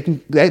children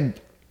that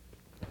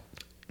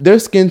their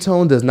skin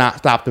tone does not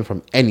stop them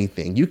from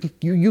anything. You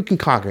can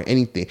conquer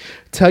anything.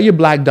 Tell your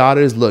black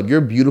daughters, look, you're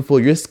beautiful.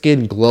 Your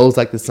skin glows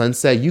like the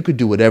sunset. You could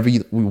do whatever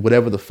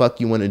the fuck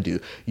you want to do.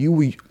 You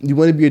want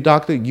to be a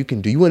doctor? You can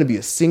do. You want to be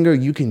a singer?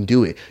 You can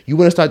do it. You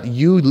want to start,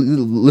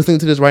 listening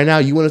to this right now,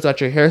 you want to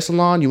start your hair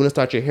salon? You want to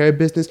start your hair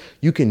business?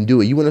 You can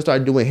do it. You want to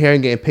start doing hair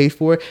and getting paid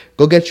for it?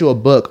 Go get you a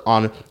book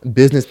on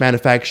business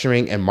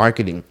manufacturing and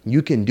marketing.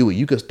 You can do it.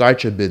 You can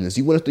start your business.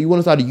 You want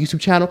to start a YouTube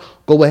channel?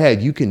 Go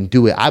ahead. You can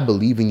do it. I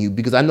believe in you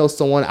because I know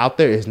someone out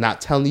there is not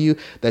telling you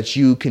that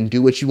you can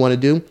do what you want to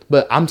do,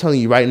 but I'm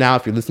telling you right now,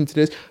 if you're listening to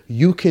this,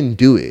 you can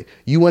do it.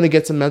 You want to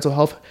get some mental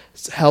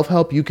health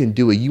help, you can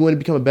do it. You want to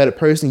become a better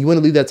person, you want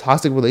to leave that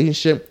toxic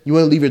relationship, you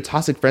want to leave your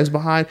toxic friends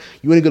behind,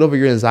 you want to get over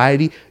your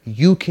anxiety,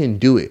 you can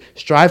do it.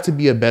 Strive to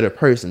be a better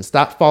person.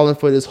 Stop falling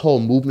for this whole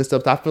movement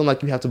stuff. Stop feeling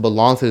like you have to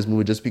belong to this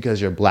movement just because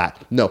you're black.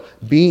 No,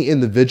 be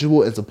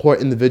individual and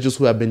support individuals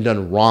who have been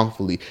done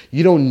wrongfully.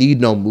 You don't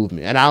need no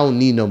movement, and I don't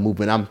need no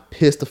movement. I'm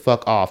pissed the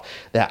fuck off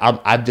that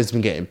I've just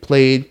been getting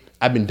played.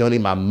 I've been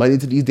donating my money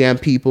to these damn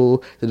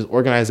people, to this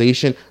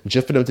organization,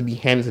 just for them to be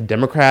handed to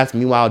Democrats.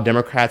 Meanwhile,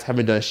 Democrats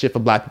haven't done shit for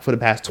black people for the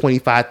past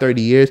 25,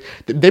 30 years.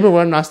 They've been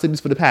running our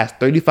cities for the past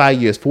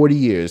 35 years, 40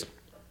 years.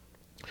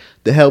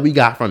 The hell we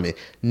got from it?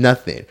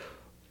 Nothing.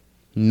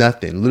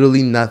 Nothing.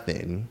 Literally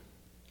nothing.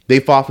 They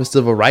fought for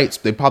civil rights.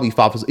 They probably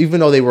fought for,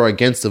 even though they were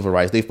against civil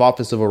rights, they fought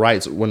for civil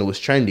rights when it was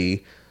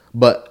trendy.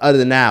 But other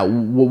than that,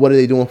 what are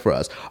they doing for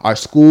us? Our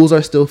schools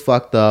are still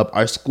fucked up.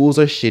 Our schools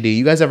are shitty.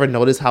 You guys ever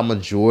notice how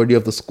majority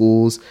of the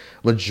schools,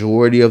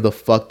 majority of the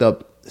fucked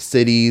up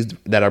cities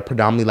that are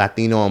predominantly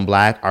Latino and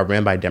black are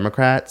ran by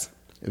Democrats?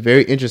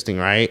 Very interesting,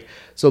 right?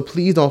 So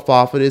please don't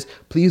fall for this.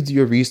 Please do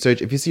your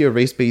research. If you see a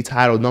race-bait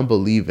title, don't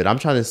believe it. I'm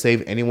trying to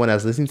save anyone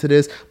that's listening to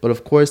this. But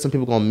of course, some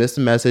people are going to miss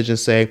the message and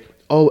say,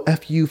 oh,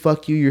 F you,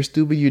 fuck you, you're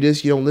stupid, you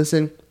this, you don't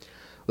listen.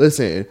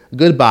 Listen,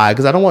 goodbye,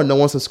 because I don't want no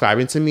one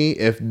subscribing to me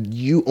if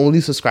you only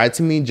subscribe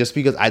to me just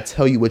because I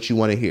tell you what you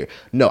want to hear.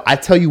 No, I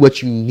tell you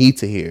what you need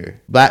to hear.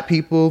 Black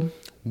people,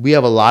 we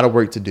have a lot of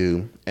work to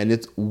do, and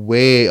it's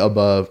way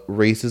above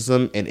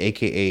racism and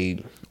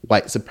AKA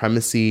white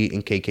supremacy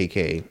and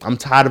KKK. I'm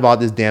tired of all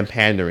this damn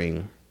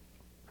pandering.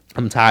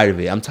 I'm tired of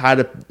it. I'm tired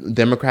of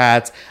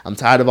Democrats. I'm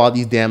tired of all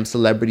these damn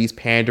celebrities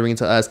pandering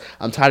to us.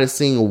 I'm tired of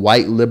seeing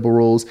white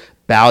liberals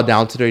bow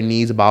down to their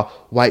knees about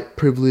white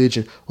privilege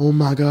and, oh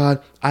my God,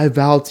 I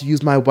vowed to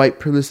use my white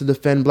privilege to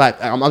defend black.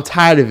 I'm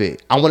tired of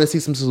it. I want to see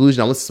some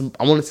solution. I want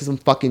to see some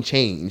fucking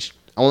change.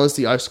 I want to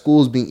see our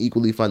schools being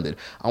equally funded.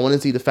 I want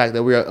to see the fact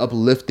that we are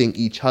uplifting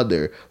each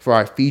other for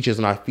our features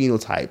and our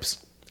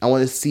phenotypes. I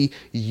want to see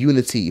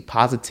unity,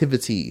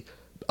 positivity,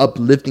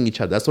 uplifting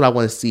each other. That's what I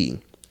want to see.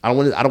 I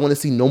don't want to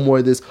see no more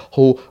of this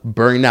whole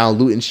burn down,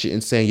 loot and shit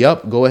and saying,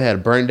 yup, go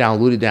ahead, burn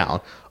down, loot it down.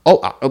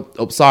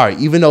 Sorry.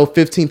 Even though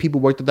 15 people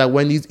worked at that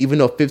Wendy's, even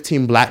though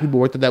 15 black people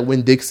worked at that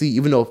Winn-Dixie,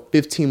 even though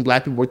 15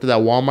 black people worked at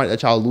that Walmart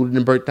that y'all looted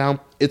and burnt down,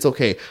 it's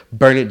okay.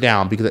 Burn it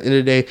down, because at the end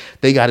of the day,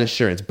 they got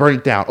insurance. Burn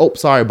it down. Oh,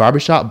 sorry,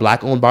 barbershop,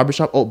 black-owned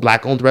barbershop. Oh,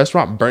 black-owned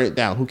restaurant, burn it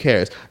down. Who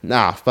cares?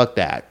 Nah, fuck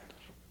that.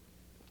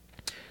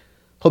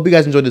 Hope you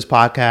guys enjoyed this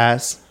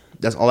podcast.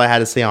 That's all I had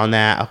to say on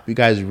that. I hope you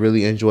guys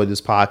really enjoyed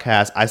this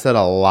podcast. I said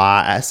a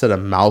lot. I said a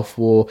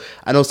mouthful.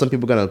 I know some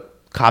people are going to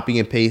copy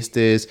and paste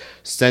this,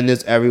 send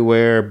this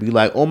everywhere, be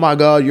like, oh my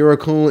God, you're a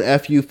coon,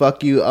 F you,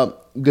 fuck you,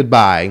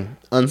 goodbye.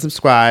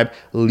 Unsubscribe,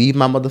 leave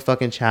my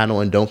motherfucking channel,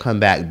 and don't come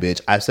back,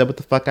 bitch. I said what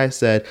the fuck I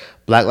said.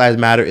 Black Lives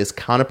Matter is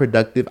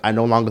counterproductive. I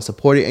no longer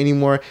support it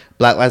anymore.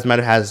 Black Lives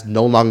Matter has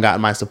no longer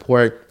gotten my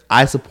support.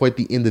 I support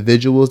the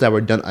individuals that were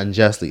done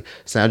unjustly.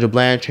 Sandra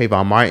Bland,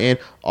 Trayvon Martin,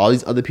 all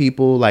these other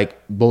people like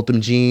Botham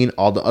Jean,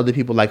 all the other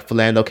people like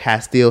Philando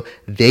Castile,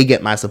 they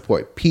get my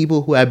support.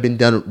 People who have been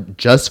done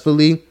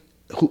justly,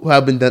 who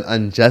have been done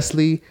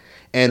unjustly,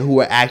 and who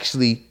are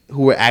actually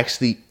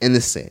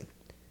innocent.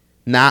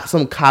 Not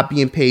some copy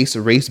and paste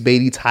race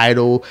baity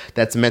title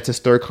that's meant to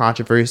stir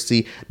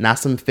controversy. Not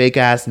some fake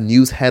ass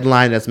news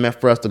headline that's meant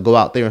for us to go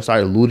out there and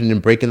start looting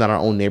and breaking down our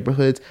own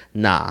neighborhoods.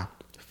 Nah,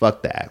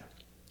 fuck that.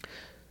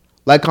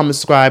 Like, comment,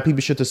 subscribe. Please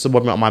be sure to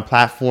support me on my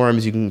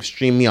platforms. You can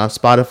stream me on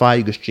Spotify.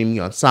 You can stream me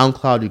on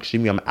SoundCloud. You can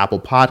stream me on Apple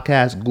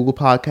Podcasts, Google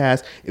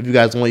Podcasts. If you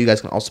guys want, you guys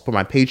can also support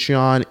my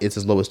Patreon. It's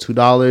as low as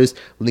 $2.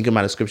 Link in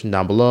my description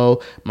down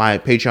below. My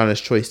Patreon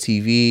is TROYCE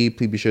TV.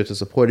 Please be sure to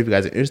support if you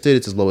guys are interested.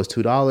 It's as low as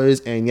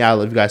 $2. And yeah, I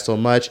love you guys so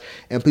much.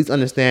 And please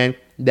understand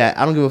that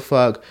I don't give a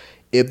fuck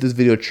if this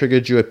video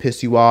triggered you or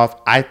pissed you off.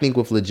 I think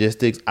with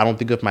logistics. I don't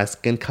think with my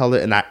skin color.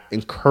 And I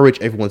encourage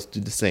everyone to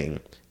do the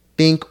same.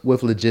 Think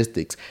with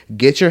logistics.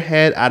 Get your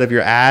head out of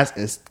your ass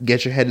and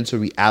get your head into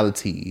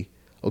reality.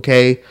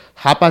 Okay?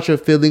 Hop out your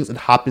feelings and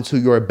hop into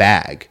your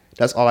bag.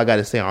 That's all I got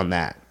to say on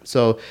that.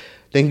 So,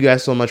 thank you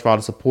guys so much for all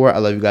the support. I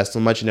love you guys so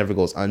much. It never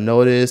goes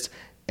unnoticed.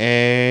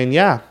 And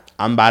yeah,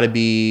 I'm about to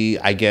be,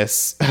 I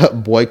guess,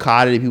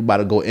 boycotted. People about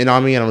to go in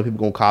on me. I don't know if people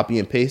going to copy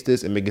and paste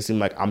this and make it seem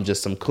like I'm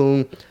just some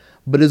coon.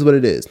 But it is what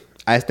it is.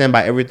 I stand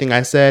by everything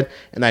I said,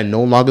 and I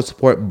no longer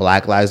support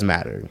Black Lives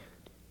Matter.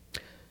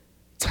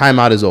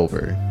 Timeout is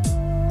over.